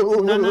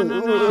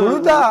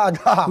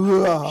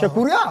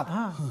شکوریا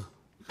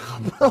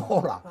خبره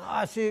وره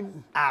هسې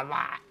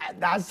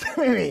داسې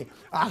مې وي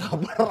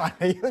خبره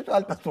رانه یو شو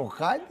هلته څوک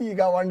خاندي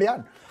ګاونډیان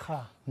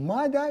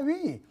ما دا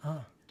وي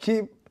چې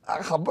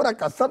خبره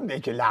قسم دی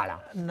چې لاړه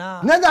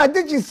نه دا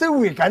ده چې څه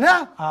وي که نه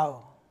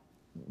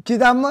چې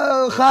دا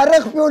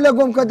خارخ پې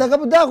ولګوم که دغه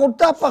دا خو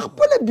تا په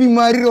خپله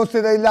بیماري روسې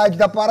د علاج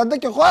دپاره ده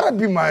کې خواره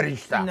بیماري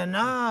شته نه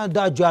نه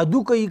دا جادو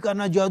کوي که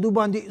نه جادو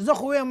باندې زه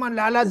خو وایم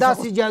لالا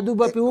داسې جادو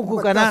به پې وکړو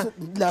که نه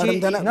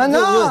نه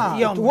نه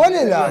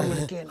ولې لاړ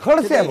خړ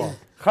صاحب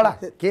خړه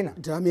کېنه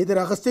جامې دې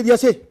راغستې دي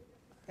هسې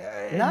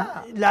نه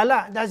لالا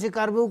داسې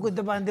کار به وکړو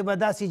د باندې به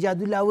داسې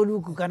جادو لاول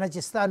وکړو که نه چې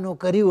ستا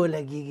نوکري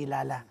ولګېږي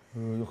لالا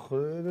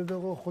خدای دې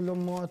دغه خوله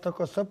ماته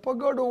که څه په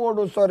ګډو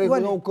وډو سره یې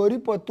نوکري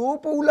په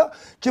توپ وله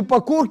چې په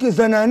کور کې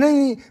زنانه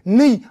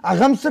نه وي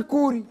هغه هم څه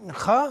کوري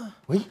ښه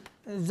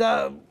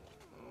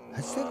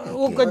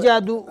وکړه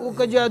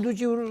جادو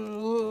چې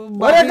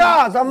ورېږه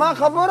زما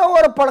خبره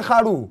ور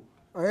پړخاړو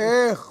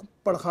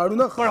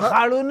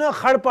پړخاړونه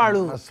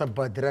خړپاړو څه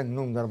بدرنګ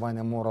نوم در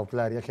باندې مور او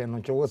پلار یې نو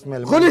چې اوس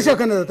مېلمه خو نه شه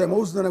که نه درته یم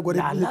اوس نه ګورې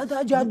لالا دا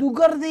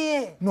جادوګر دی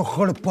نو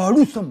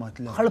خړپاړو څه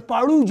مطلب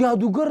خړپاړو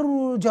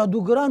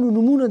جادوګرانو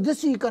نومونه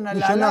داسې که نه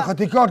لالا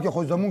شناختي کارت کې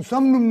خو زموږ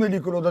سم نوم نه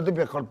لیکلو ده ده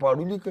بیا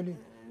خړپاړو لیکلي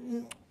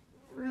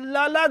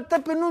لالا ته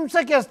په نوم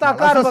څه کې ستا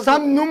کار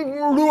سم نوم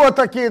وړو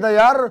ته کېده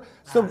یار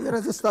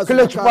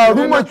کله چې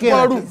پاړو مچ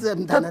پاړو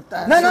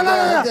نه نه نه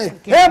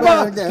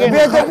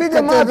بېادبي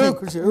دې معافي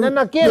نه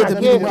نه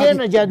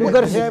کېنه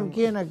جادوګر صاحب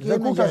کېنه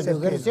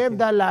جادوګر صاحب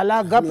دا لالا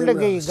گپ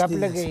لګوي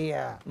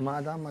ما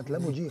دا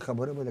مطلب جی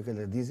خبره به لکه د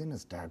دې ځای نه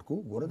سټارټ کو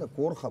ګوره د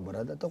کور خبره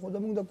ده ته خو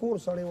زموږ د کور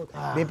سړی و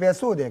بې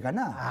پیسو دی که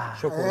نه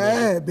شکر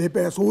بې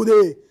پیسو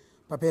دی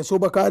په پیسو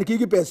به کار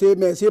کېږي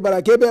پیسې به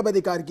راکې بیا به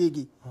دې کار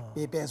کېږي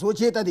بې پیسو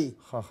چېرته دی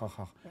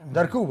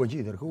درکو به جی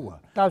درکو به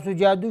تاسو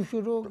جادو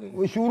شروع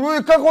کړئ شروع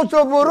یې که خو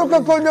صبر وکړه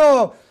که نه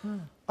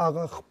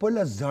هغه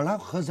خپله زړه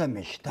ښځه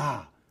مې شته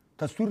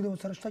تصویر دې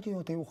ورسره شته چې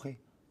یو ته یې وښیې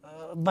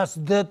بس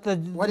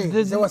ولې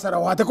زه ورسره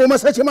واده کومه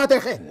څه چې ماته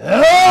یې ښیې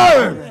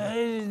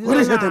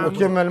ولې شته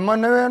کې مېلمه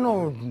نه وی نو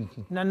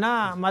نه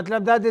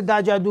مطلب دا دی دا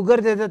جادوګر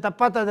دی ته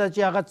پته ده چې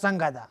هغه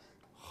څنګه ده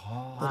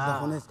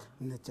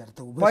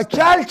په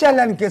چال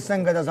چلن کې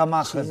څنګه ده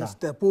زما ښځه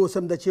تپوس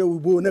هم ده چې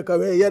اوبو نه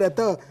کوې یاره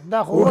ته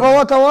اوبه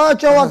ورته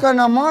واچوه که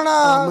نه ماړه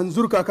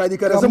منظور کاکا دي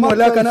که زه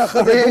مولا که نه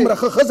ښځه دومره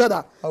ښه ښځه ده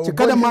چې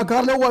کله ما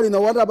کار نه غواړي نو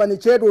ور را باندې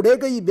چای ډوډۍ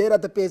کوي بیا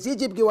راته پیسې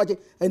جیب کې واچوي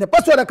نه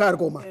پس وله کار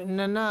کوم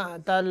نه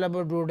تا له به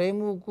ډوډۍ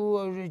مو وکړو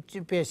او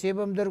پیسې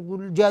به هم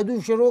درکړو جادو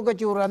شروع کړه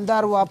چې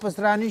ورندار واپس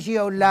رانه شي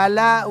او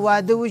لالا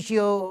واده وشي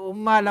او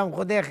مال هم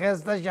خدای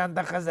ښایسته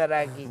شانته ښځه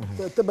راکړي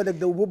ته به لږ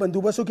د اوبو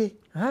بندوبست وکړې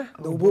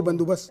د اوبو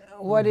بندوبست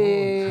ولې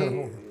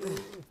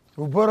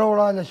اوبه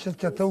راوړه لږ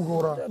چته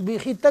وګوره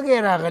بیخي تږی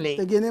راغلی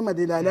تږی نه یم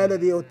دې لالا له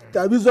دې یو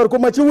تعویض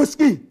ورکومه چې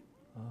وڅکي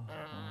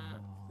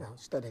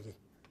شته لږې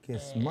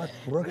قسمت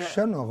ورک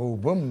شه نو هغه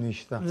اوبه هم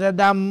نشته زه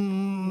دا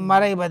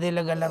مری به دې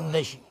لږه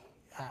لمده شي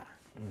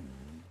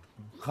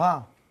ښه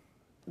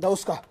دا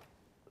اوس کا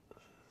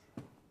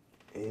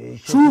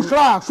شوشه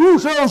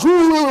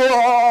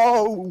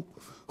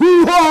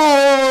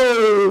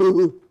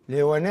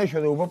لیونی شو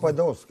د اوبه په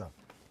ده اوس کا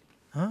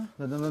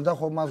دا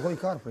خو مازغوی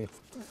کار پرې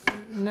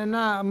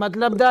نه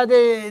مطلب دا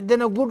دی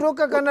دنه ګوټو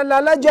که که نه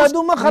لالا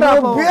جادو مه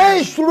خرابوه بیا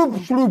یې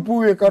شړوپ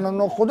ووې که نه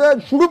نو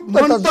خدای شړوپ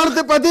منتر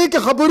دې په دې کې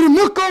خبرې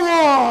مه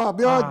کوه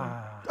بیا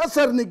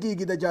اثر نه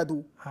کېږي د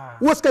جادو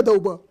اوس که د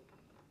اوبه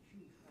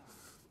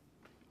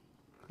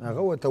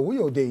هغه ورته وی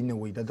او دی نه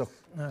وی د ده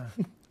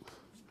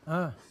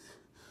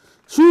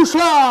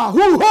شوشه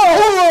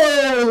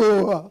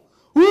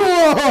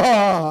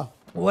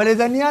ولې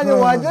د نیا د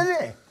واده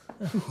دی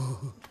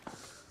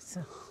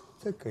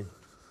څه کوي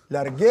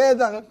لرګی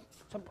دغه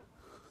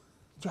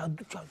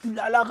جادو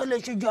لالا غلی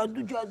شه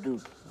جادو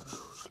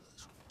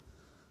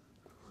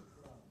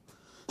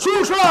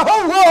شوشه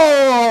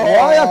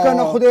وایا که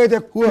نه خدای دې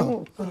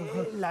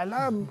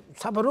لالا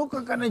صبر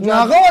وکړه که نه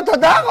هغه ورته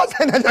دغه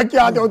څه نه ده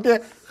یاد وکړې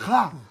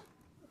ښه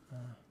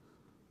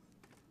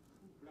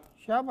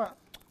شابه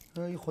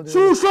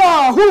شوشه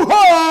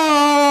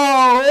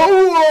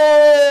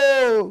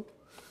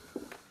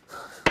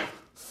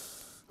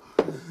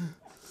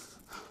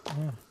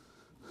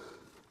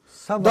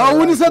دا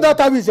ونیسه دا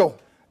تعویض یو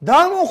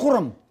دا مو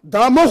خورم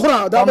دا مه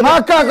خوره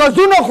ما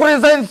کاغذونه خورې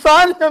زه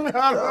انسان یم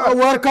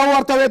ورکه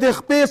ورته وې د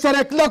خپې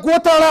سره کلک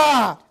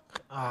وتړه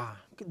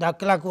دا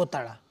کلک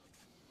وتړه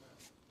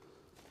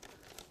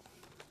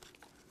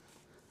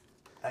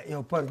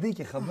یو پردې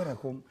کې خبره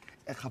کوم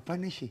خفه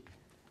نه شي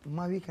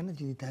ما وی که نه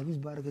چې د تعویض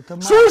باره کې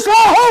ته شوشه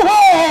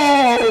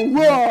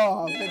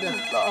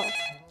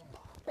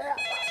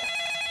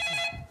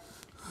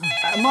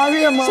ما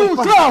وی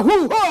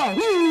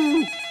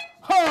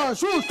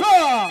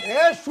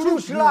اے شروع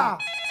شلا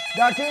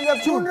دا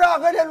ټلیفون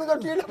راغلی نو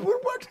د ټلیفون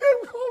په ټیم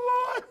خو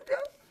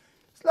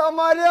السلام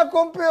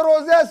علیکم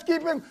پیروزه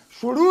سکیپینګ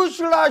شروع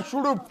شلا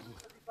شروع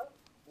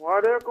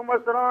وعلیکم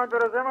السلام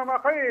پیروزه ماما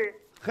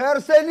خیر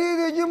سلی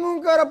دی جی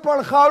مونږ کره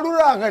پړخاړو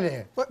راغلی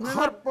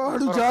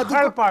خړپاړو جادو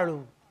خړپاړو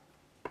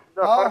د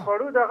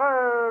خړپاړو دغه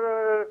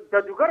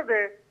جادوګر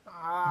دی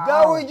دا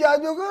وایي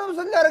جادوګر اوس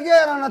لرګی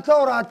رانه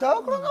ته راته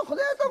وکړه نو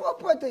خدای ته به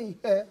پته وي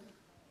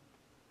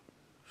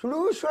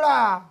شروع شلا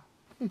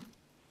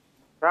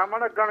دا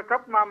مړه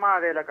ګڼکپ ماما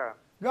دی لکه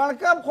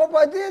ګڼکپ خو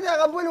په دې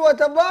دغه بل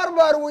ورته بار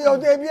بار وي او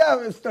دی بیا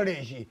ستړی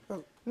شي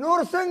نور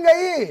څنګه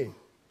یې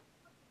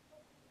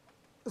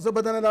زه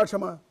به دننه لاړ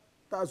شمه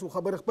تاسو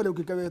خبرې خپلې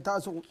وکړئ کوئ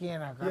تاسو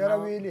یاره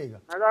ویلېږه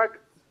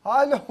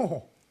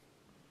هلو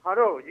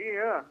هلو جی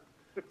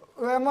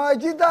وایم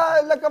جي دا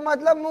لکه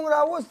مطلب مونږ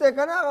راوستی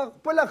که نه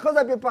خپله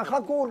ښځه پې پخه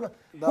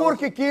کور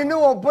کې کینو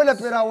او بله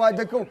پې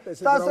راواده کوو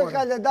ستا څه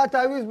خیال دی دا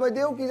تعویض به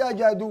دې وکړي دا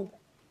جادو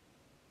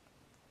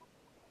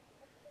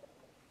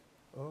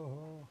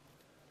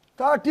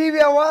تا ټي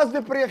وي اواز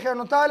دې پرېښی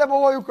نو تاله به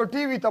وایو که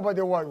ټي وي ته به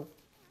دې وایو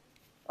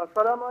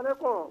السلام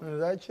علیکم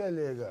دا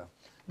چلېږه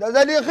د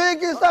زلیخې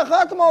کیسه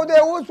ختمه او دی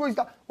اوس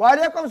وایسته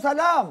وعلیکم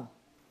سلام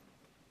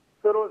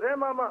پیروزه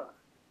ماما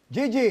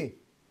جی جی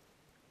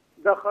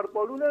د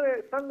خرپړو نه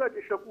څنګه چې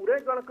شکورې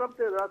ګڼکپ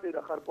دی داسې د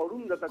خرپړو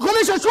د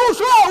غلی شه شو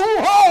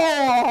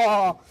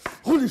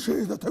غلی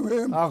شه درته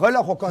ویم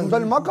هغله خو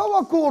کنځل مه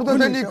کوه کور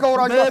د نیکه او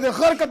راجا د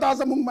خر که دا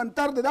زموږ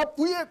منتر دی دا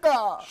پوهې که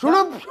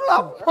شړپ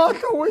شړپ ما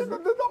ته وایي د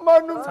زما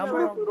نوم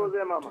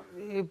پیروزه ماما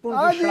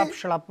شړپ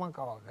شړپ مه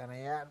کوه که نه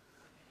یار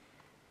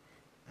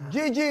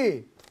جی جی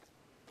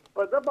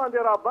په ده باندې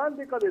را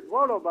باندې که د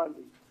دواړو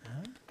باندې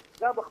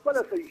دا به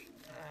خپله صحیح شي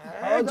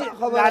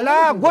لالا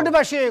ګوډ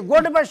بشي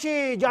ګوډ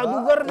بشي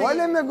جادوګر دی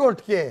ولې مې ګوټ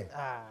کې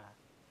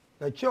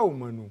د چا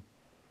ومنو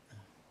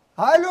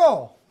هلو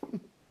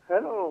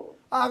هلو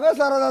هغه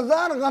سره د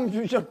ځان غم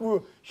شو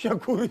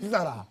شکوري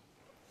سره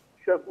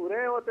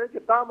شکورې ورته چې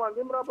تا باندې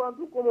هم را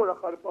باندې کوم او د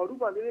خرپړو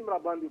باندې هم را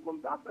باندې کوم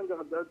دا څنګه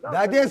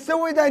دا دې څه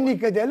وایي دا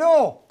نیکه دی لو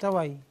څه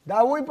وایي دا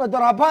وایي په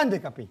در باندې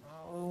کپي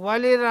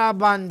ولې را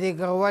باندې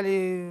که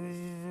ولې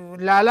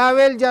لالا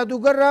ویل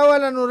جادوګر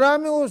راوله نو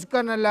رامې اوس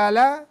که نه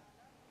لالا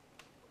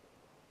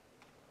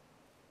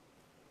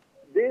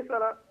دې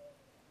سره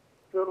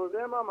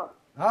فیروزه ماما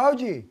هاو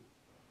جی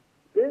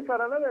دې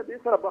سره نه دی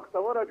دې سره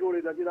بختوره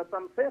جوړېده چې د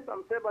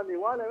تمسې باندې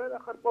والی وی د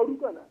خرپړو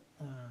که نه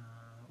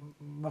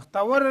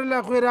بختور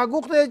له خو یې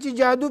راګوښتی چې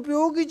جادو پې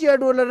وکړي چې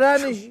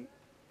ډولرانې شي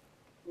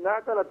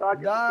نه کله تا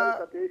چې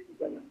کتې شي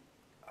که نه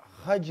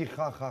ښه جي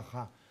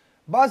ښه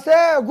بس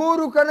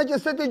ګورو که نه چې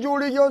څه ته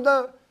جوړېږي او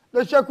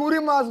د شکوري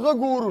مازغه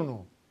ګورو نو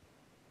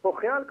خو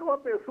خیال کوه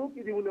پیسو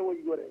کې دې ونه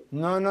وایي ګورئ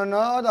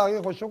نه د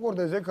هغې خو شکر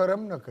دی ذکر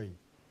هم نه کوي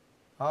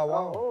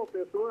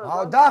پیسو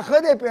او دا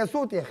ښه دی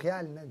پیسو ته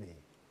خیال نه دی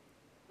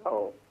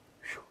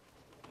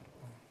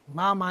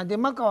ما باندې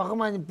مه کوه هغه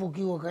باندې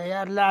پوکي وکړه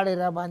یار لاړې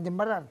را باندې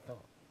مه راته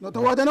نو ته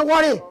واده نه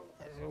غواړې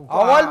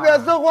اول بیا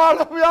زه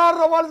غواړم یار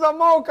اول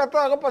زما وکته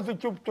هغه پسې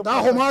چوپ دا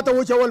خو ما ته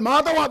و چې اول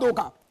ما ته واده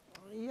وکړه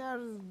یار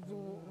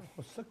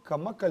خو څه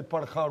کمکل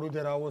پړخاړو دی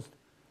راوست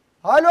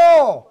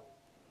هلو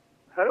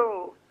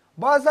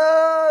بس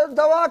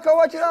دوا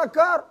کوه چې دا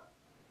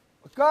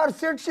کار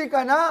سیټ شي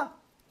که نه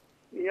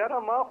یاره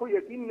ما خو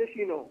یقین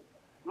نشي نو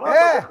ما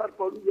په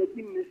خرپړو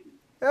یقین نشي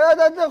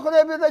دا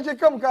خدای بېده چې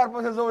کوم کار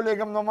پسې زه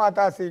ولېږم نو ما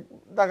تاسې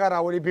دغه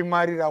راوړي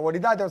بیماري راوړي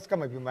دا د اوس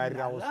کومه بیماري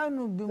راوست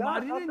نو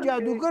بیماري نه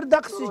جادوګر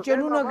دقسې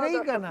چلونه کوي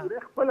که نه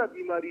خپله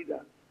بیماري ده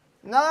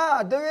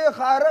نه د وی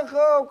خارخ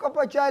او که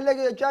په چا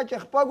لګي چا چې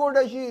خپه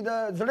ګوډه شي د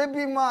زړه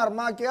بیمار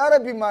ما کې هره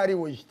بیماري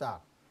وشته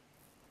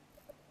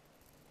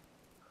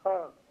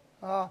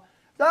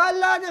دا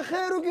الله دې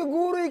خیر وکړي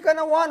ګورئ که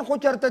نه وان خو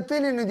چېرته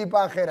تللي نه دي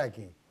په اخره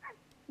کې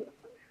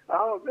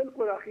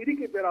بالکل اخیری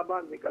کې به را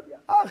باندې که بیا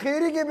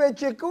اخیری کې به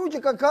چې کوو چې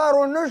که کار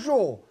ونه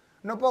شو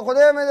نو په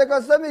خدای مې د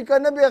قسم وي که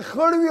نه به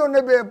خړ وي او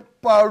نه به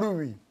پاړو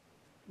وي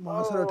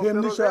ما سره ټیم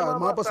نشته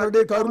ما په سر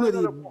ډېر کارونه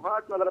دي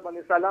کوهاټ نظر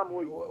باندې سلام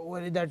وایي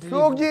ولې دا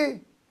څوک جی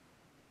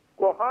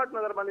کوهاټ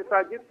نظر باندې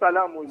ساجد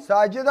سلام وایي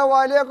ساجد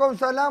وعلیکم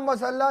سلام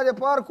بس الله دې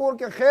پار کور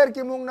کې خیر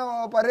کې مونږ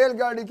نه په ریل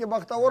ګاډي کې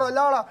بختوره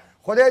لاړه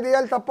خدای دې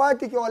هلته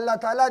پاتې کړي او الله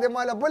تعالی دې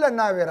ماله بله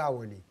ناوې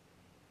راولي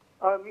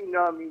امین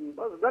امین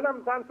بس ظلم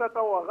ځان ساته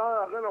او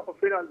هغه نه خو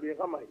فعلا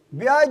بېغمه وي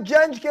بیا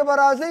جنج کې به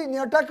راځئ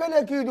نیټه کله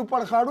کېږدو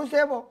پړخاړو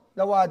صاحب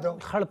د واده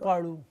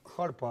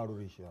خړپاړو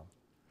رښتیا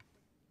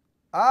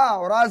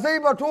راځئ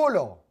به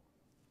ټولو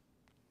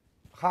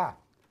ښه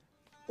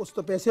اوس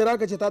ته پیسې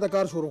راکړه چې تا د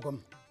کار شروع کړم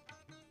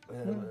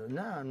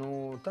نه نو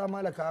تا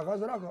ماله کاغذ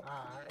راکړه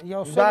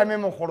یو دا مې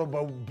مو خوړو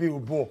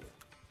بو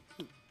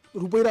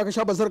روپۍ راکړه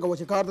شابه زر کوه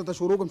چې کار ته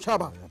شروع کړم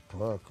شابه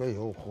پاکه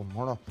یو خو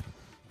مړه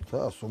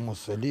تاسو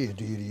مسلې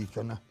ډېرې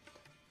که نه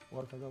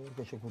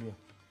ورکه شکریه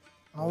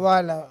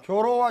والا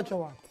شروع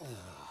واچوه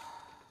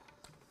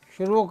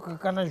شروع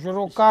که نه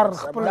شروع کار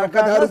خپل لکه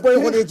دا روپۍ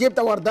خو دې جیب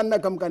ته وردن نه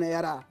کم که نه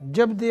یاره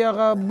جب دی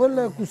هغه بل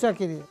کوڅه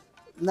کې دی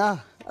نه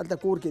هلته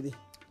کور کې دی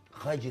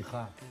ښه جي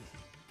ښه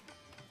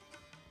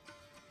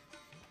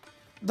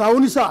دا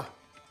ونیسه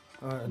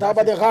دا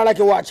به دې غاړه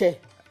کې واچې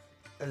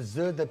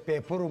زه د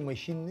پیپرو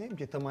ماشین نه یم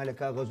چې ته مال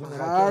کاغذونه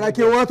غاړه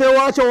کې ورته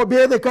واچوه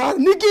بیا د کار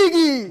نه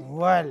کېږي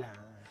والا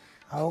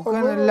او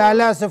کنه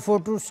لالا څه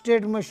فوټو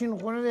سټیټ ماشین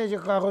خو نه دی چې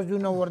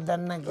کاغذونه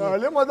وردننه کړي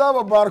عالمه دا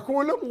به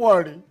بارکول هم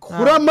غواړي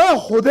خوره ما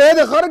خدای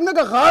دې خرک نه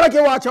که غاړه کې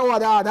واچوه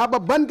دا به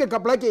بند کې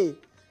کپړه کې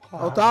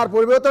او تار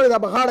پورې به وتړې دا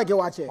به غاړه کې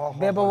واچې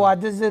بیا به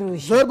واده زر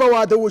وشي زر به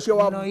واده وشي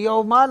نو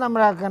یو مال هم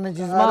راکنه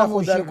چې زما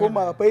خو در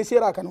کوم پیسې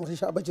راکنه وشي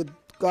شابه چې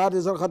کار دې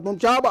زر ختم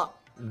چا به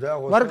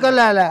ورکه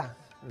لالا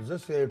زه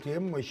سی ټي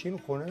ایم ماشین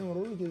خو نه یم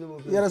وروړي چې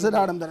یاره زه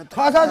لاړم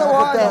درته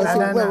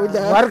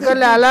ورکه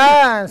لالا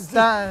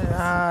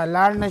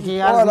لاړ نه چې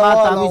یار زما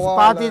تعویض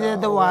پاتې دی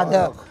د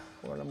واده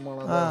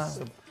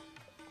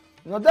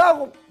نو دا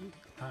خو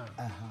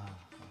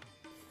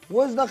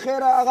اوس د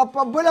خیره هغه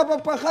په بله په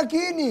پخه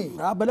کښېني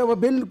بله به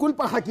بالکل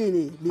پخه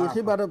کښېني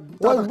بیخي به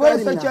اوس بل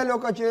څه چل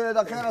وکړه چې د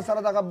خیره سره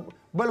دغه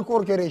بل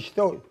کور کې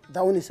رشته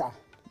دا ونیسه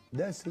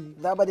داسې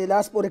دا به دې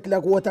لاس پورې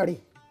کلک وتړي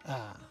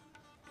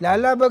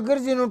لالا به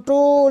ګرځي نو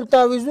ټول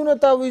تعویضونه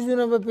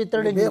به پې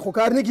تړلي بیا خو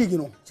کار نه کېږي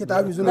نو چې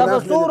تعویضونه دا به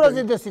څو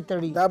ورځې داسې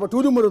تړي دا به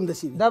ټول عمر هم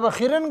داسې وي دا به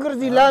خیرن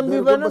ګرځي لامبي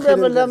به نه بیا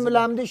به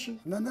لامده شي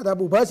نه دا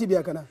به وباسي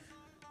بیا که نه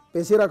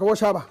پیسې راکوه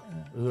شابه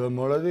زه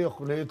مړه دې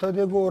خولې ته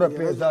دې ګوره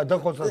پیسه ده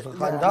خو څه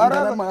خنداره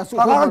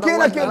هغه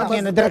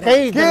کښېنه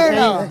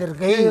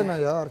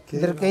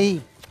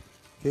درکوي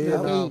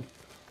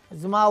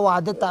زما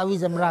واده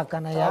تعویض هم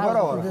راکنه یار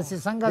داسې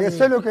څنګه دې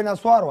سلو کې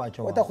نسوار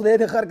واچوه ته خدای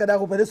دې خیر که دا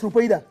خو 50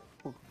 روپۍ ده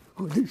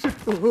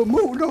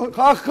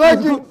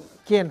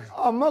کښېنه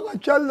همغه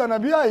چل ده نه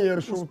بیا هېر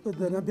شو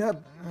بیا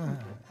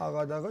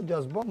هغه دغه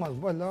جذبه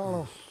مذبه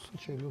لاړه څه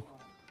چلو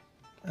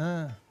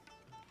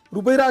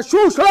روپۍ را شو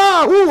شړه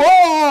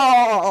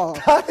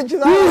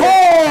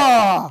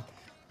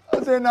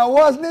چې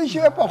نواز نه شي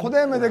په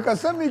خدای مې د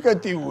قسم یې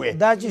کتي وې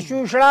دا چې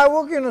شوشړه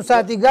وکړي نو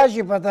ساتیګا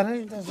شي پته نه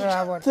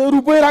ته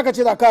روپۍ راکړه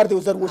چې دا کار دی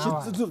زر وشي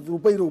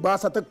روپۍ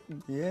روباسه ته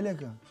یې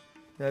لکه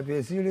دا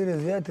پیسې ډېرې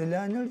زیاتې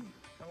لا نه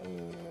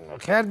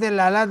خیر دی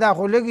لالا دا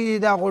خو لږې دي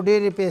دا خو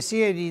ډېرې پیسې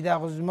دي دا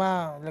خو زما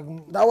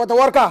دا ورته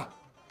ورکړه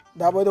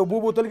دا به د اوبو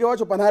بوتل کې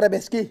واچو پناره به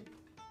څکي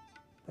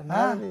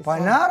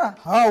پناره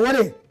ها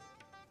ولې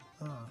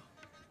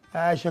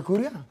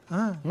شکوریا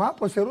ما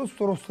پسې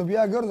رستو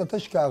بیا ګرځه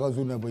تش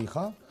کاغذونه به یې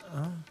ښه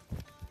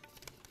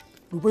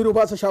روپۍ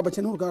روباسه شابه چې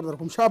نور کار در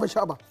کوم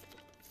شابه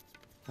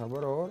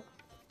خبره وره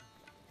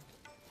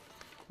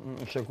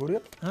شکوریا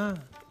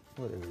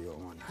ورې یو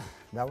مانه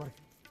دا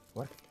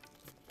ورکړه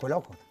خوله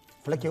وکړه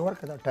خوله کې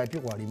ورکړه دا ټایپي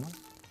غواړي ما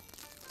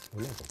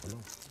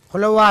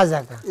خوله وازه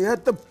کړه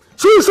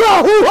شوشه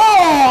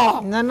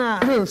نه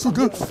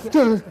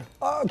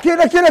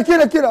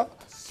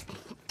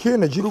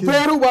کېنه جي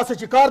روپۍ روباسه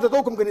چې کار درته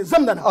وکړم کنې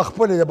ځم دنه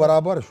خپلې د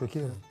برابر شو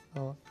کېنه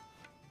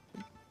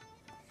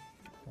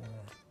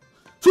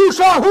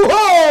شوشه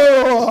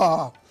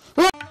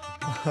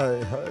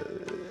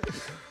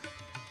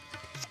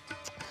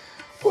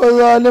په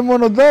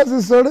ظالمانو داسې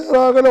سړی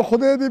راغلی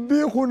خدای دې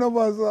بیخونه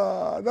باسه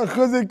د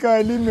ښځې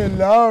کالي مې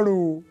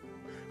لاړو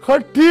ښه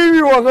ټي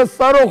وي هغه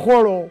سر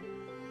وخوړو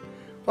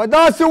په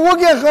داسې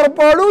وږې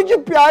خرپاړو چې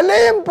پیالې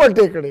هم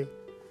پټې کړې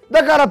د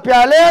کاره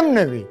پیالې هم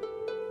نه وي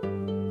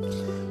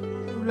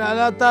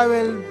لالا تا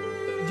ویل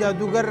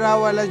جادوګر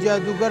راوله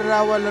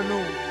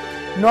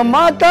نو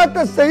ما تا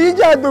ته صحیح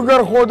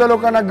جادوګر ښودلو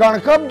که نه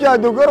ګڼکپ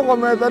جادوګر خو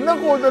مې ته نه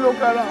ښودلو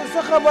که نه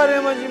څه خبر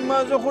یم چې ما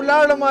زه خو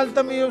لاړم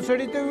هلته مې یو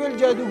سړي ته وویل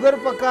جادوګر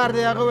په کار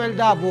دی هغه ویل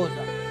دا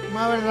بوځه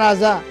ما ویل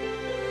راځه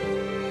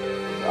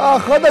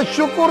ښه د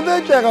شکر دی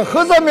چې هغه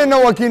ښځه مې نه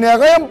وکینې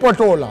هغه یم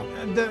پټوله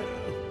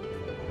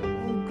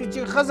که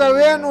چې ښځه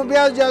وی نو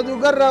بیا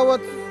جادوګر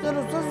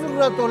راوتلو څه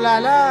ضرورت و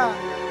لالا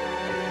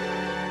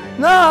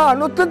نه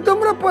نو ته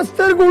دومره په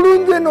سترګو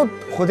ړوند یې نو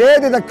خدای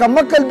دې د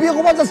کمکل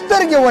بیخو به ته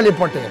سترګې ولې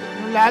پټې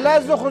لالا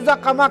زه خو زه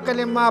قمقل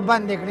ما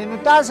بندې کړې نو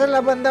تاسو له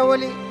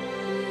بندولې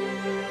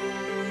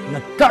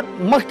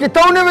مخکې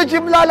ته ونه وې چې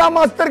لالا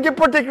ما سترګې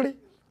پټې کړې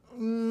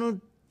نو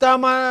تا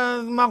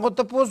ما خو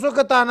تپوس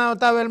وکړه تا نه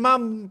تا ویل ما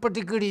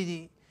پټې کړي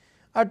دي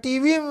ټي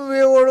وي مې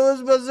ویوړ اوس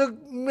به زه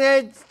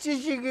میچ چې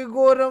شي کې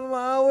ګورم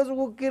اوس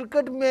خو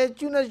کرکټ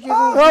میچونه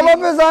شروع هغه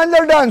به ځان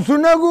له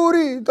ډانسونه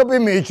ګوري ته به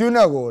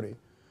میچونه ګوري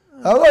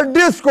هغه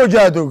ډیسکو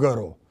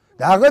جادوګرو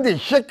د هغه د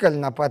شکل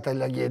نه پته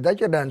لګېده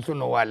چې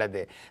ډانسونو والا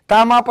دی تا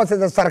ما پسې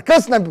د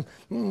سرکس نه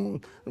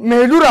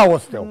میلو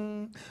راوستی و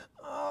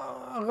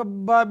هغه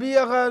بابي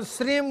هغه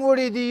سریم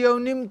وړي دي یو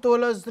نیم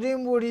توله سریم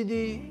وړي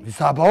دي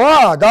حسابوه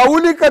دا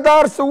ولیکه دا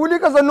هر څه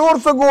ولیکه زه نور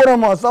څه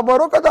ګورم صبر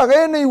وکړه د هغه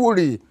یې نه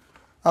وړي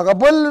هغه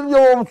بل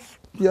یو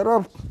یاره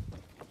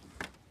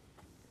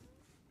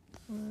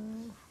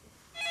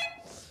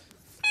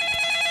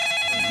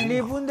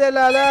ټلیفون دی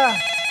لالا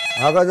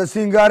هغه د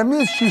سینګار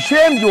میز شیشې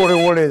هم جوړې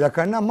وړې ده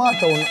که نه ما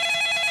ته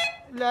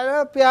لالا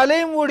پیالې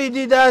هم وړي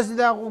دي داسې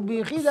دا خو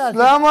بیخي داسې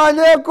السلام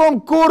علیکم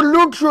کور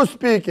لوټ شو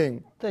سپیکینګ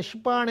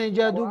تشپاڼې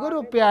جادوګرو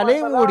پیالې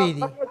هم وړي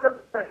دي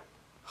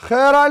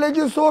خیر علی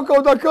جي څوک او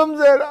د کوم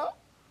ځای نه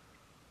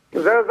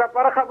زه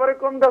ظفر خبرې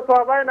کوم د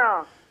صوابۍ نه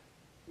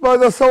به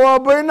د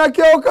ثوابۍ نه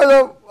کې او که د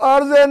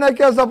هر ځای نه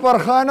کې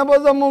سفرخانه به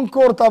زمونږ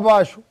کور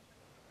تباه شو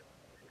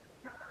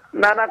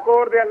نه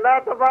کور دی الله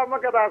تباه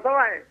مکه دا څه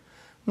وایې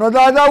نو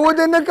دا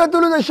ودې نه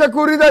کتلو د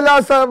شکوري د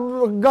لاسه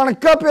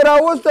ګڼکپ یې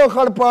راوست او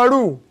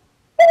خړپاړو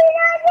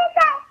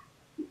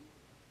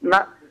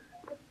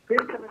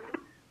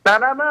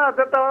نه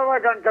دلته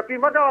وایم ګڼکپي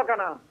مه کوه که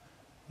نه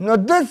نو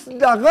دس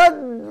دغه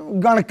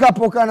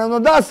ګڼکپ وکنه نو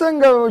دا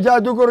څنګه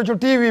جادوګرو چې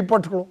ټي وي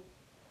پټ کړو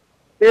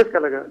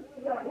هېڅکله که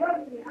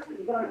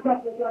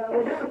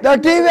دا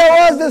ټي وي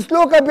اواز د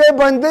سلوکه بیا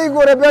بندۍ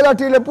ګوره بیا دا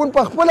ټلیفون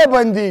په خپله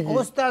بندېږي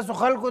اوس تاسو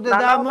خلکو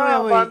ته دا مه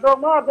وایئ باندو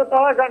ما درته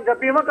وایي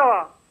ګڼکپي مه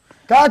کوه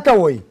تا ته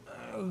وایي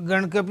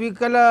ګڼکپي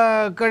کله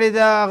کړې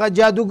ده هغه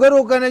جادوګر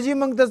و که نه جي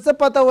موږ ته څه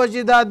پته وه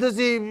چې دا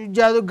داسې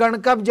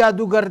ګڼکپ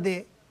جادوګر دی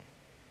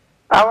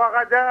او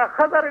هغه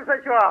ښځه رې څه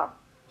شوه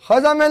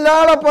ښځه مې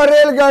لاړه په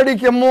ریل ګاډي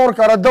کې مور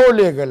کره ده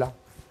ولېږله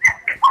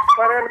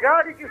په ریل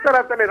ګاډي کې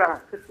سره تلې ده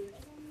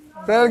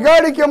ریل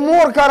ګاډي کې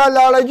مور کره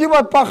لاړه جي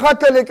به پخه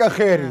تلې که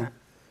خیر وي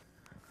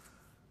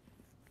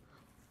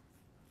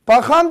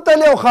پخه هم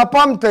تلې او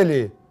خپه هم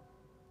تلې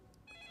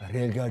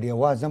ریل ګاډي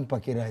اواز هم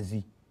پکې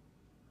راځي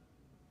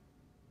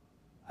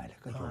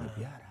هلکه جوړې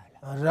بیا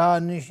را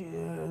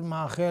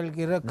ما خیال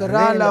کې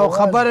راله او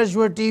خبره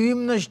شوه ټي وي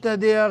هم نشته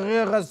دی هغې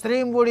غسرې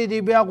هم وړي دي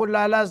بیا خو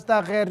لالا ستا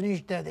خیر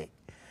نشته دی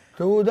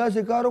ته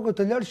داسې کار وکړه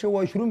ته لړ شه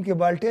واشروم کې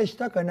بالټۍ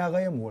شته که نه هغه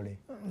یې هم وړې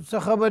څه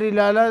خبرې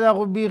لالا دا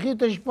خو بیخي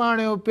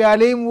تشپاڼې او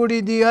پیالې هم وړي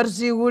دي هر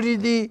څه وړي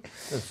دي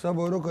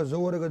صبر وکړه زه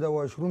ورګه د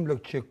واشروم لږ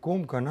چیک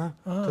کوم که نه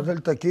ته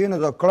دلته کښېنه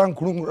د کړنګ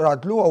کړونګ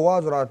راتلو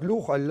اواز راتلو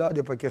خو الله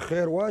دې پکې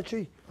خیر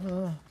واچوي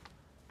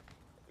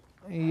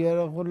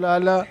یاره خو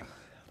لالا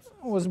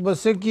اوس به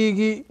څه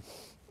کېږي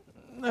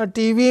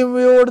ټي وي هم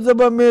وړ زه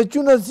به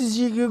میچونه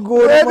څه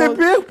ګورم د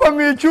پیغ په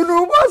میچونو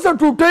وباسه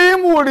ټوټۍ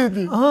هم وړې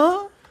دي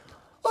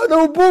د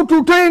اوبو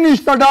ټوټۍ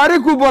نشته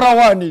ډارېک اوبه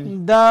روانې دي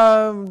دا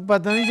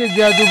پته نه چې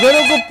جادوګر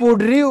و که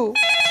پوډري و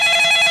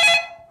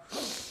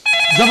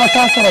زه به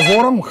تا سره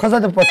ګورم ښځه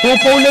د په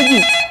توپه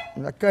ولګي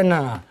که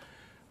نه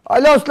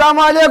الو السلام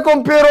علیکم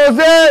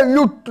پیروزې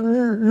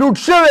لوټ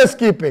شوی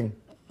سکیپینګ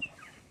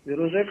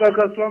فیروزه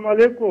کاکا السلام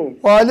علیکم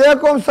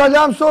وعلیکم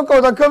سلام څوک او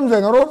د کوم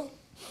ځای نه رور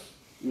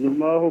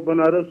زما خو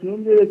بنارس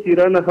نوم دی د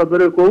تیرانه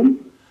خبرې کوم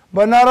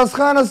بنارس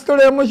خانه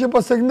ستړی مه شي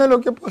په سګنلو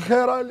کې په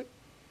خیر رالی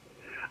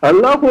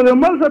الله خو دې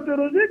مل شه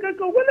فیروزې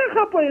کاکا ولې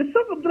خفه یې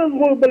څه درز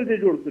غور بل دې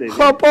جوړ کړی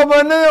خفه به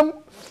نه یم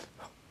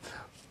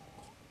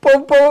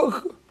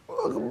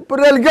په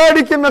ریل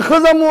ګاډي کې مې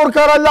ښځه مور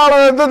کره لاړه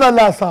د ده د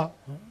لاسه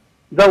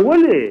دا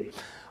ولې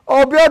او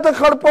بیا د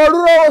خړپاړو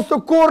راوستو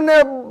کور نه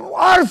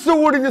هر څه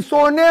وړي دي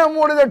سونې هم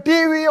وړي دي ټي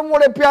وي هم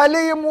وړي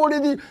پیالې هم وړي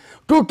دي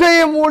ټوټۍ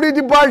هم وړي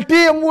دي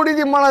بالټۍ هم وړي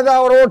دي مړه دا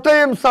روټۍ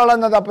هم سړه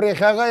نه ده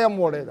پرېښې هغه هم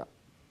وړې ده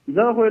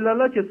دا خو یې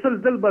لالا چې سل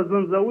دل به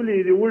زنځولې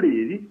دي وړي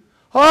دي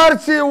هر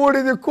څه یې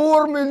وړي دي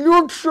کور مې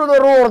لوټ شو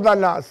د رور د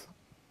لاس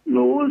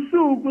نو اوس څه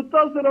وکړو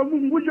تا سره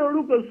مونږ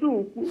وجړو که څه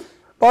وکړو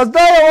بس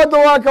دا یوه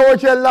دعا کوه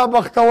چې الله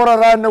بختوره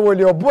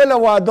رانولي او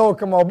بله واده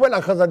وکړم او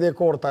بله ښځه دې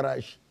کور ته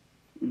راشي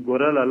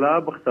ګوره لالا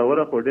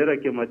بختوره خو ډېره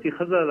قیمتي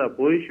ښځه ده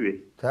پوه شوې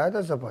تا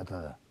ته څه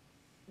پته ده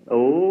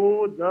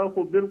او دا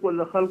خو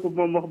بالکل د خلکو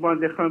په مخ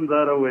باندې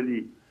خندا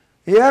راولي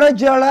یاره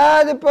جړا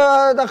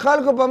د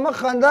خلکو په مخ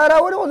خندا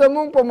راوړي خو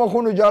زمونږ په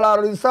مخونو جړا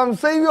راوړي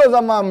سمسۍ وي او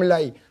زما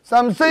ملای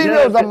سمسۍ وي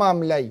او زما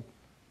ملای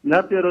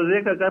نه پیروزې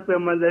کاکا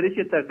په مالداري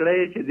چې تکړه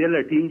یې چې دې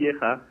له ټینګې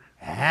ښه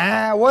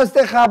اوس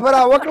دې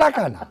خبره وکړه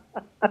که نه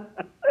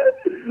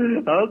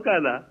او که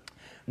نه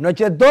نو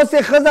چې داسې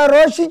ښځه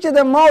راشي چې د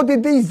ما او د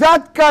دې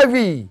عزت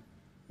کوي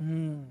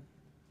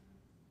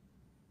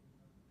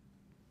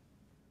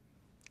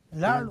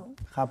لاړو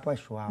خفه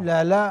شوه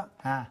لالا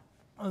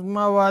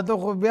ما واده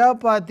خو بیا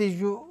پاتې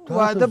شو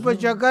واده په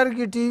چکر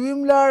کې ټي وي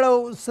هم لاړو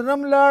سره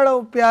هم لاړو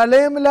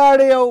پیالې هم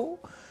لاړې او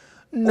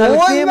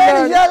نلکې هم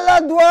انشاءالله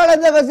دواړه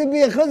دغسې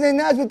بې ښځې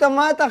ناست وي ته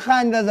ما ته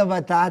خانده زه به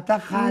تا ته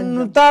خاندم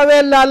نو تا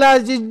ویل لالا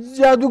چې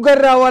جادوګر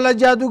راوله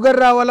جادوګر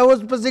راوله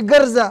اوس پسې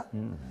ګرځه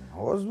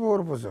اوس به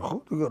ورپسې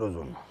خود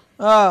ګرځم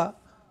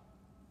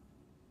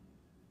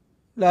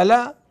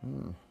لالا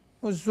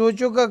اوس سوچ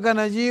وکړه که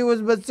نه جي اوس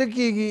به څه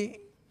کېږي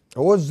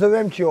اوس زه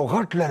وایم چې یو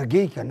غټ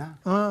لرګی که نه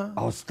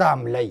او ستا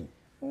ملی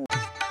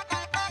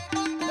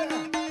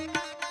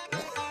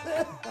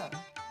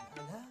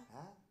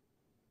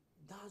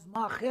دا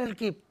زما خیال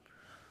کې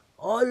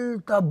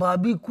هلته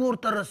بابي کور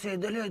ته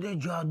رسېدلی دی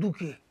جادو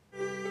کې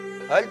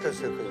هلته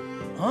څه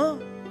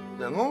کوي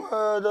زمونږ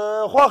د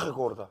خواښې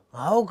کور ته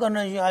او که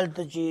نه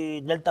هلته چې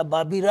دلته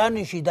بابي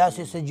رانشي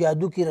داسې څه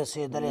جادو کې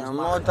رسېدلی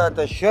ما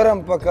ته شرم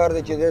پکار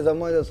دی چې دی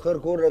زما د سخر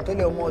کور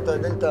راتلی او ما ته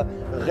دلته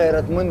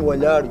غیرتمند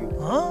ولاړ یو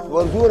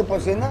ورځو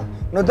ورپسې نه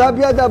نو دا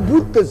بیا دا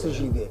بوت ته څه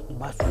شي دی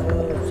بس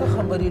څه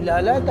خبرې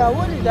لالا دا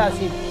ولې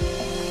داسې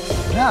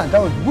نه دا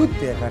اوس بوت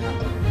دی که نه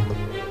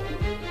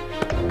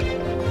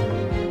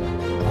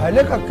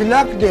هلکه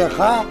کلک دی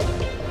ښه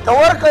ته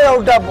ورکړه یو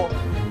ډبو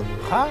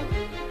ښه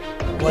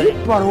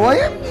پروا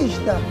یې هم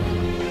نشته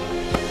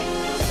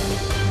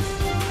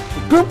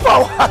ټوپ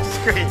اواز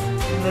کوي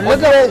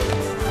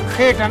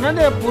خېټه نه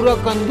دی پوره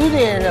کندو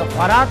دی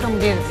خوراک هم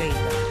ډېر کوي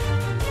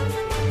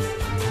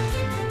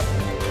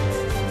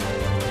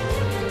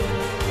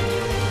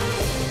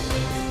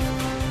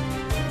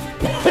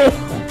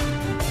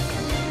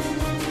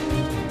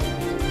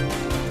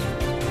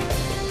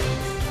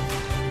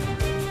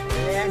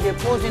د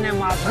پوزې نه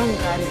معصوم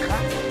کاري ښه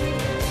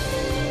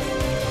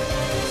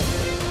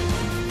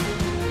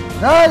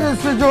دا د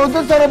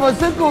سجوده سره به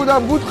څه کوو دا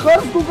بوت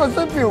خرڅ کړو که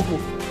څه پې وکړو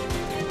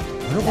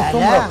زه خو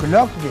څومره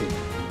کلک دی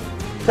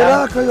ته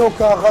راکړه یو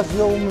کاغذ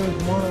یو منټ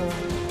ما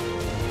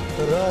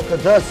ته راکړه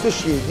دا څه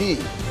شی دي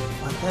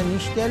پته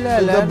نشته د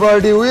لالا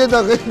باډیوې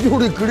دغه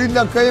جوړې کړي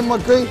لکۍ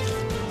مکۍ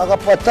هغه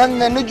پتنګ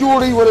نه نه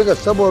جوړوي ورېږه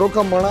صبر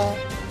وکړه مړه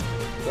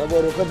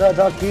صبر وکړه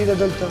دا کېږده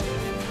دلته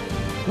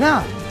نه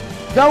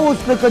دا اوس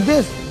لکه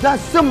دا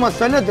څه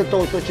مسله ده ته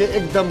اوس چې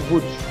एकदम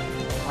بوت شو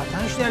پته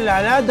نشته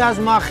لالا دا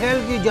زما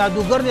خیال کې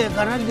جادوګر دی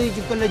که نه دی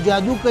چې کله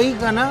جادو کوي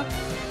که نه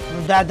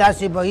نو دا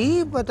داسې به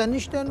وي پته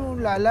نشته نو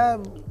لالا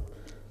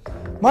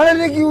مالا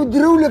لږ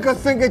ودرو لکه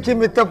څنګه چې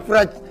مې ته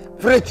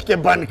فرج کې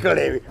بند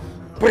کړی وي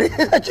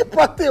پرېږده چې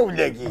پته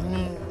ولګي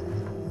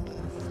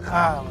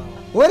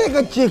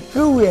ورېږه چې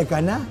ښه وې که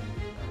نه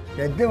د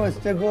ده اوس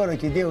ته ګوره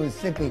چې دی اوس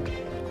څه کوي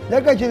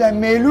لکه چې دا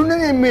میلو نه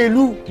دی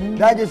میلو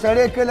دا چې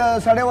سړی کله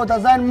سړی ورته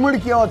ځان مړ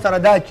کړي او سره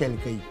دا چل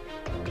کوي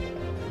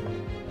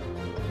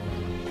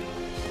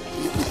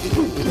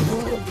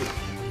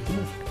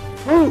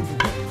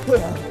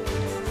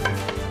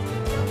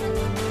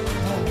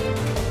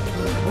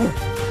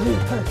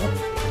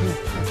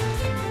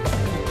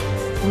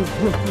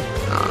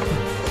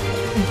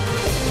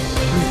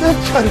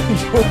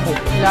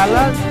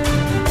لالا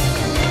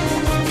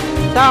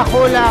تا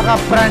خو له هغه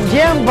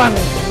پرنجې هم بند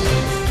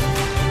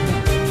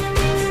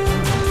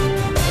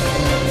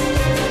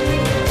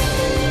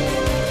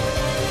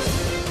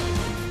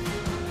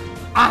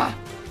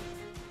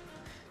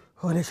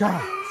ولی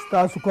شاه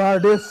ستاسو کار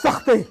ډېر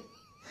سخت دی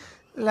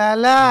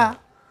لالا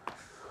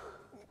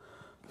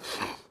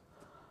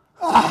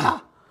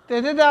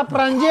ته د دا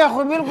پرنجې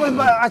خو بلکل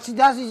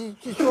داسې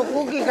چې څوک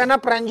وکړي که نه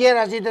پرنجې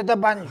راځي د ده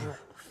بند شو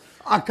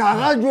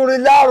کاغذ جوړې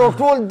لاړو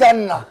ټول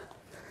دننه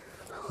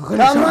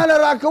دا ماله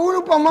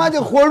راکولو په ما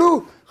دې خوړو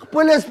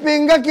خپله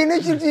سپینګه کې نه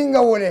شي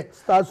ټینګولی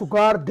ستاسو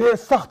کار ډېر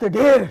سخت دی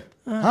ډېر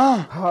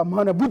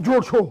ما نه بوت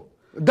جوړ شو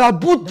دا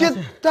بوت چې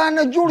تا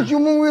نه جوړ شي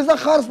مونږ وې زه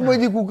خرڅ به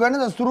دې کړو که نه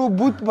د سرو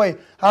بوت به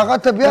هغه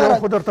ته بیا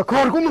خو درته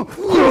کار کوم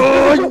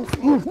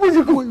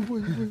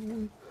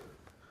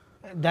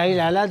دای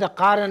لالا د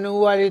قاره نه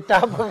ووالي تا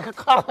په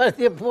کاغذ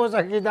یې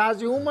پوزه کې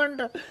داسې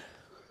ومنډه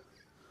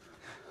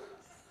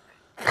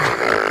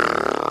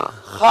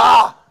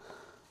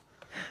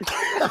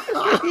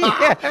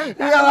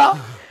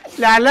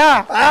لالا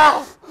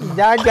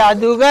دا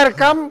جادوګر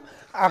کم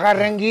هغه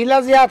رنګیله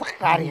زیات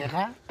ښکاري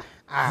ښه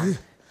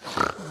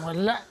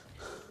والله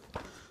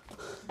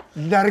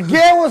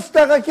لرګی اوس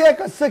دغه کې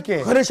که څه کې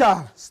غری شاه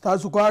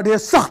ستاسو کار ډېر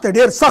سخت دی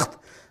ډېر سخت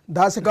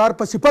داسې کار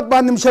په صفت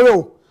باندې م شوی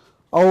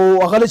او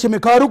هغه چې مې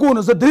کار وکړو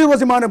نو زه 3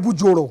 ورځې ما نه بوت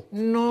جوړو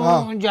نو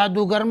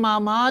جادوګر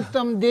ماما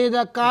تم دې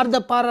د کار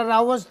دپاره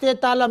راوستې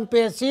تاله م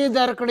پیسې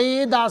درکړې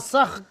دا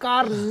سخت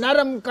کار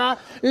نرم کا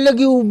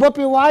لږې اوبه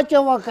پې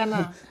واچوه که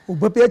نه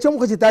اوبه پې اچوم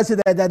خو چې تاسې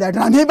دا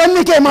ډرامې بند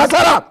نه کوې ما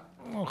سره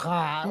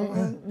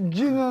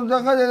جی نو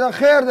دغه د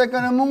خیر دی که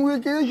نه مونږ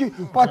وی کېدای شي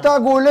پتا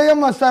ګولۍ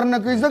هم اثر نه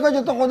کوي ځکه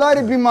چې ته خو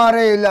دارې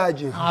بیمارۍ علاج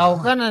یې او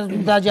که نه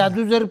دا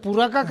جادو زر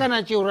پوره که که نه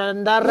چې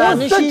ورندار را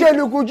نه اوس څه شي چل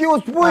وکړو چې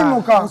اوس پوه مو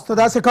کا اوس ته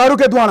داسې کار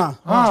وکړې دواړه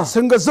چې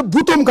څنګه زه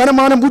بوت وم که نه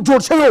ما نه بوت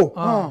جوړ شوی و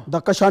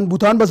دغه شان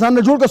بوتان به ځان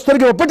نه جوړ کړه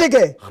سترګې به پټې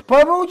کړې خپه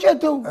به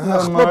اوچته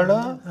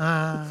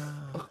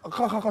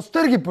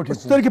سترګې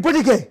پټې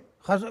پټې کړې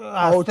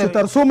او چې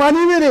تر څو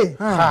معنی ویلې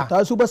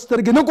تاسو به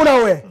سترګې نه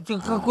کولاوئ چې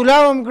که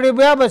کولاو هم کړې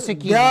بیا به څه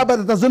کېږي بیا به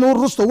درته زه نور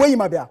وروسته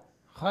ویم بیا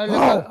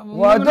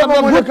واده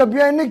به مو لکه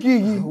بیا نه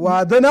کېږي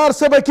واده نه هر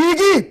څه به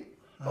کېږي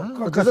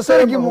که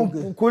سترګې مو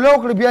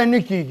کولاو کړې بیا نه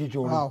کېږي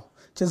جوړ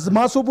چې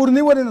زما څو پورې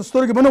نه ولې نو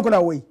سترګې به نه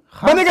کولاوئ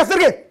بندې کړه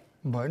سترګې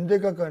بندې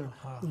که که نه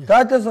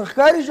تا ته څه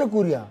ښکاري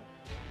شکوریا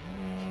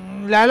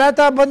لالا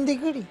تا بندي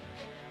کړي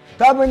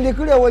تا بندې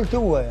کړي اول ته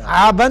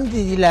ووایه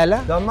بندي دي لالا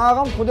دماغ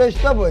هم خدای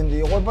شته بندي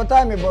خو په تا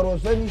مې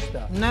بروسه نشته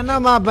نه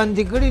ما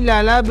بندي کړي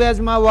لالا بیا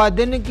زما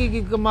واده نه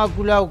کېږي که ما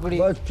کولاو کړي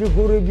بس چې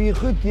ګورې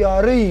بیخي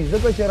تیارۍ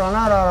ځکه چې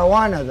رڼا را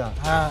روانه ده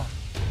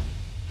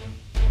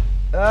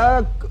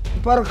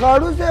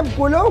پرخاړو صاحب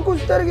کولاو کو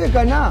سترګې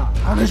که نه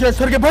هغه شی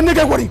سترګې بند نه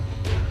کړه غواړي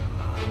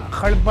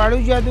خړپاړو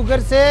جادوګر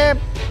صاحب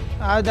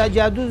دا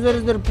جادو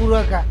زر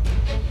پوره کا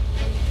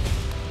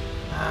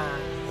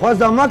خو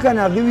زما که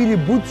نه هغې ویلي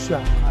بوت شه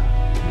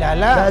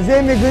لالا دا ځای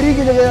مې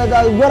ګرېږي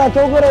ګوره ته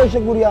وګوره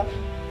شکوریا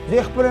زه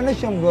یې خپله نه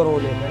شم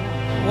ګرولی که نه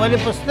ولې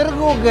په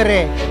سترګو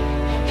وګرې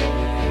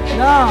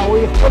نه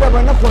وایي خپله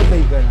به نه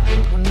خوځوي که نه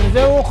نو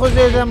زه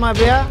وخوځېدم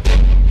بیا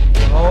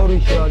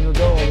اورېشه نو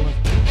دا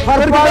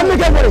سترګې بند نه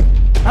کړه غواړي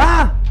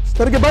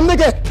سترګې بند نه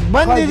کړه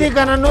بندې دي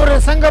که نه نورې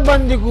څنګه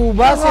بندې کړو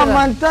باسې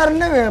منتر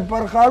نه وې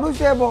پر خاړو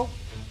صاحبو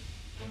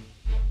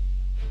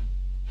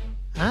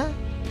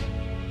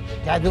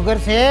جادوګر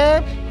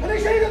صاحب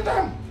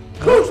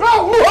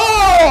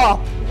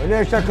ولې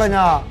شه که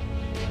نه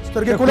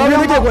سترګې کولاوې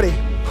نه کې ګورې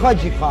ښه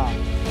جي ښه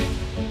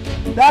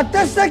دا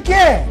ته څه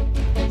کې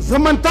زه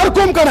منتر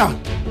کوم که نه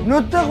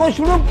نو ته خو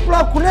شړوپ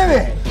پړاپ خو نه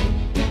وې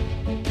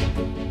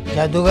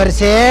جادوګر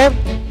صاحب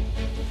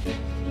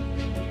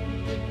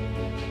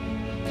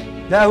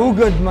دا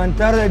اوږد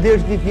منتر دی ډېر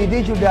چې کېدی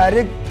چې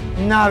ډایرکټ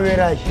ناوې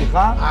راشي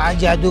ښه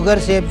جادوګر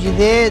صاحب چې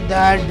دی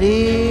دا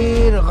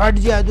ډېر غټ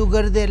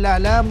جادوګر دی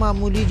لالا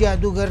معمولی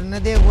جادوګر نه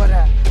دی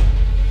ګوره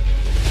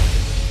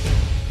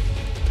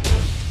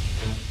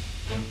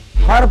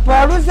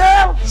خرپاړو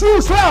صاحب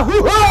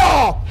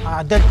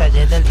دلته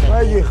دی دلته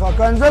حاجي ښه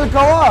کنځل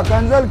کوه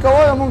کنځل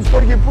کوه زموږ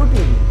سترګې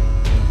پټې دي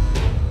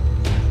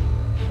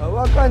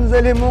هوا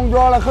کنځلې موږ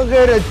دواړه ښه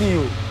غیرتي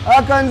یو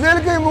کنځل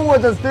کوي موږ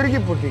ورته سترګې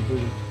پټې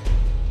کړي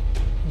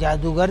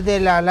جادوګر دی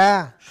لالا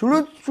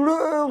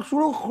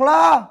شړو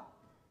خړه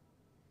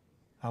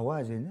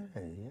اواز یې نه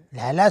راځي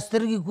لالا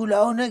سترګې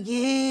کولاو نه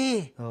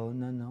کېږي او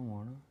نه نه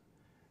واڼه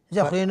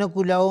زه خو یې نه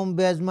کولاوم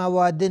بیا زما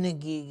واده نه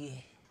کېږي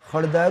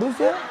خړدارو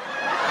صاحب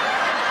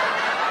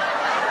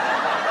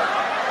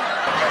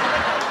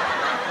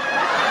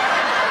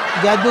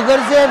جادوګر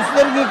صاحب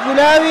سترګې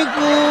کولاوي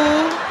کو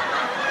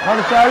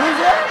خړچاړو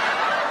صاحب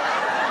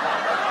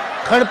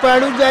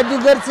خړپاړو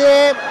جادوګر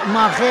صاحب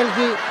ما خیال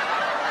کې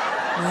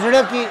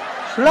زړه کې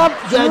شړپ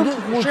جادو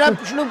شړپ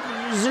شړپ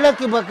زړه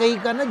کې به کوي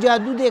که نه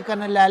جادو دی که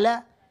نه لالا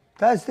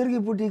تا سترګې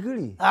پټې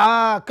کړي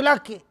کلک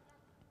کې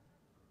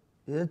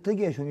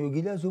تږی شوم یو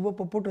ګیلاس اوبه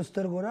په پټو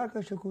سترګو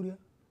راکړه شکوریا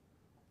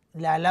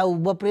لالا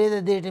اوبه پرېږده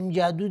دې ټیم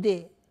جادو دی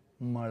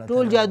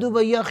ټول جادو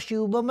به یخ شي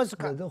اوبه مه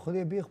څښه د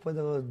خدای بیخ په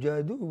دغه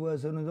جادو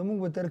وباسه نو زموږ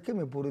به تر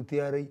کومې پورې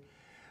تیاری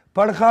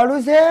پړخاړو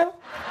صاحب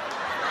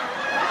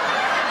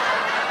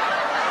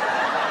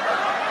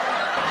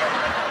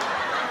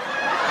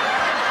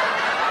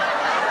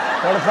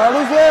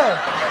پړخاړو صاحب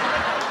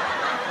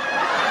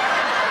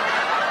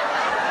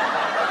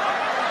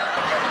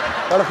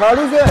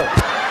پړخاړو صاحب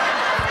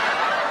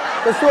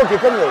ته څوک یې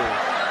کوم یو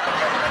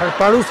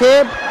خړپاړو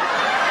صاحب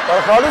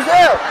پړخاړو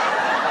صاحب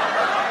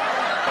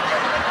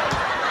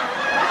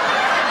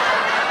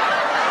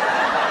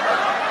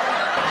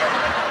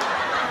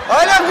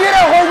هله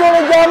ګیره خو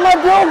جوړه جامت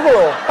یې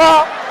وکړو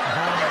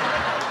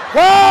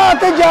ها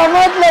ته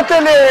جامت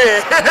لتلې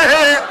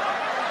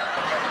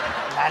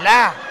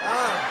لالا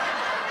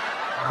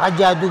هغه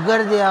جادوګر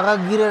دی هغه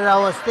ګیره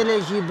راوستلی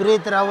شي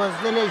برېت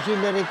راوستلی شي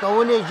لرې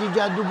کولی شي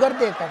جادوګر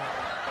دی که نه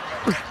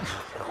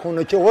خو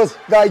نو چې اوس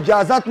دا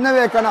اجازت نه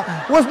وی که نه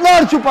اوس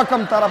لاړ شو په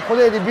کوم طرف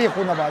خدای دې بیخ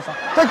ونه باسه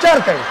ته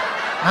چېرته یې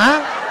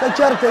ته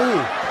چېرته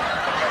یې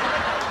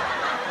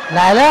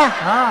لالا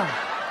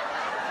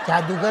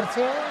جادوګر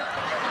صاحب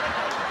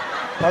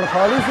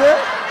پړخاړو صاحب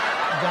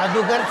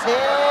جادوګر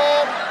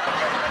صاحب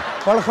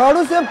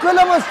پړخاړو صاحب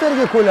کله به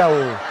سترګې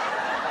کولاو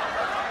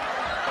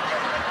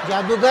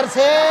جادوګر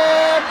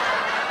صاحب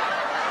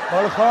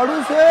پړخاړو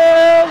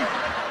صاحب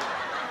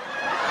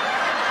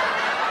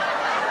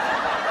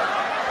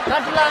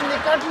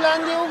کټ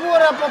لاندې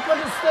وګوره په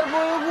پټو سترګو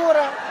یې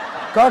وګوره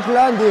کټ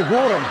لاندې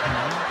ګورم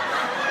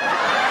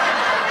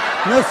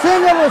نو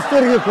څنګه به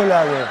سترګې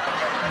کولاوې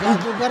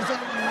جادوګر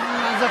صاحب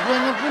زه خو یې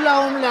نه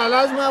کولاوم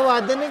لالا زما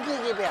واده نه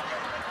کېږي بیا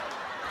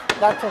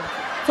دا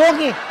څوک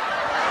یې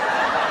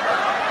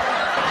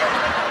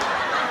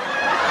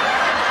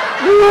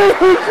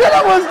کله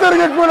به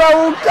سترګې کولاو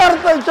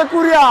چېرته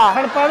چکوریا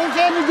خړپاړو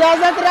صاحب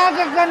اجازت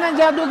راکړه که نه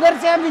جادوګر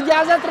صاحب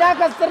اجازت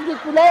راکړه سترګې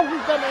کولاو کړو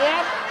که نه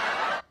یار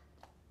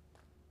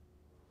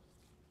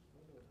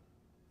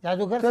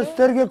جادوګر ته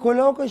سترګې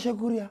کولاو که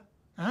شکوریا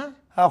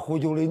خو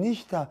جوړې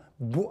نشته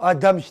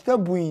ادم شته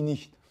بوی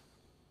نشته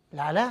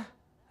لالا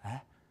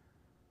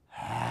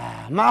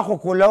ما خو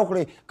کولاو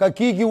کړې که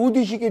کېږي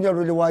ودې شي که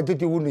نه واده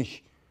دې ونه شي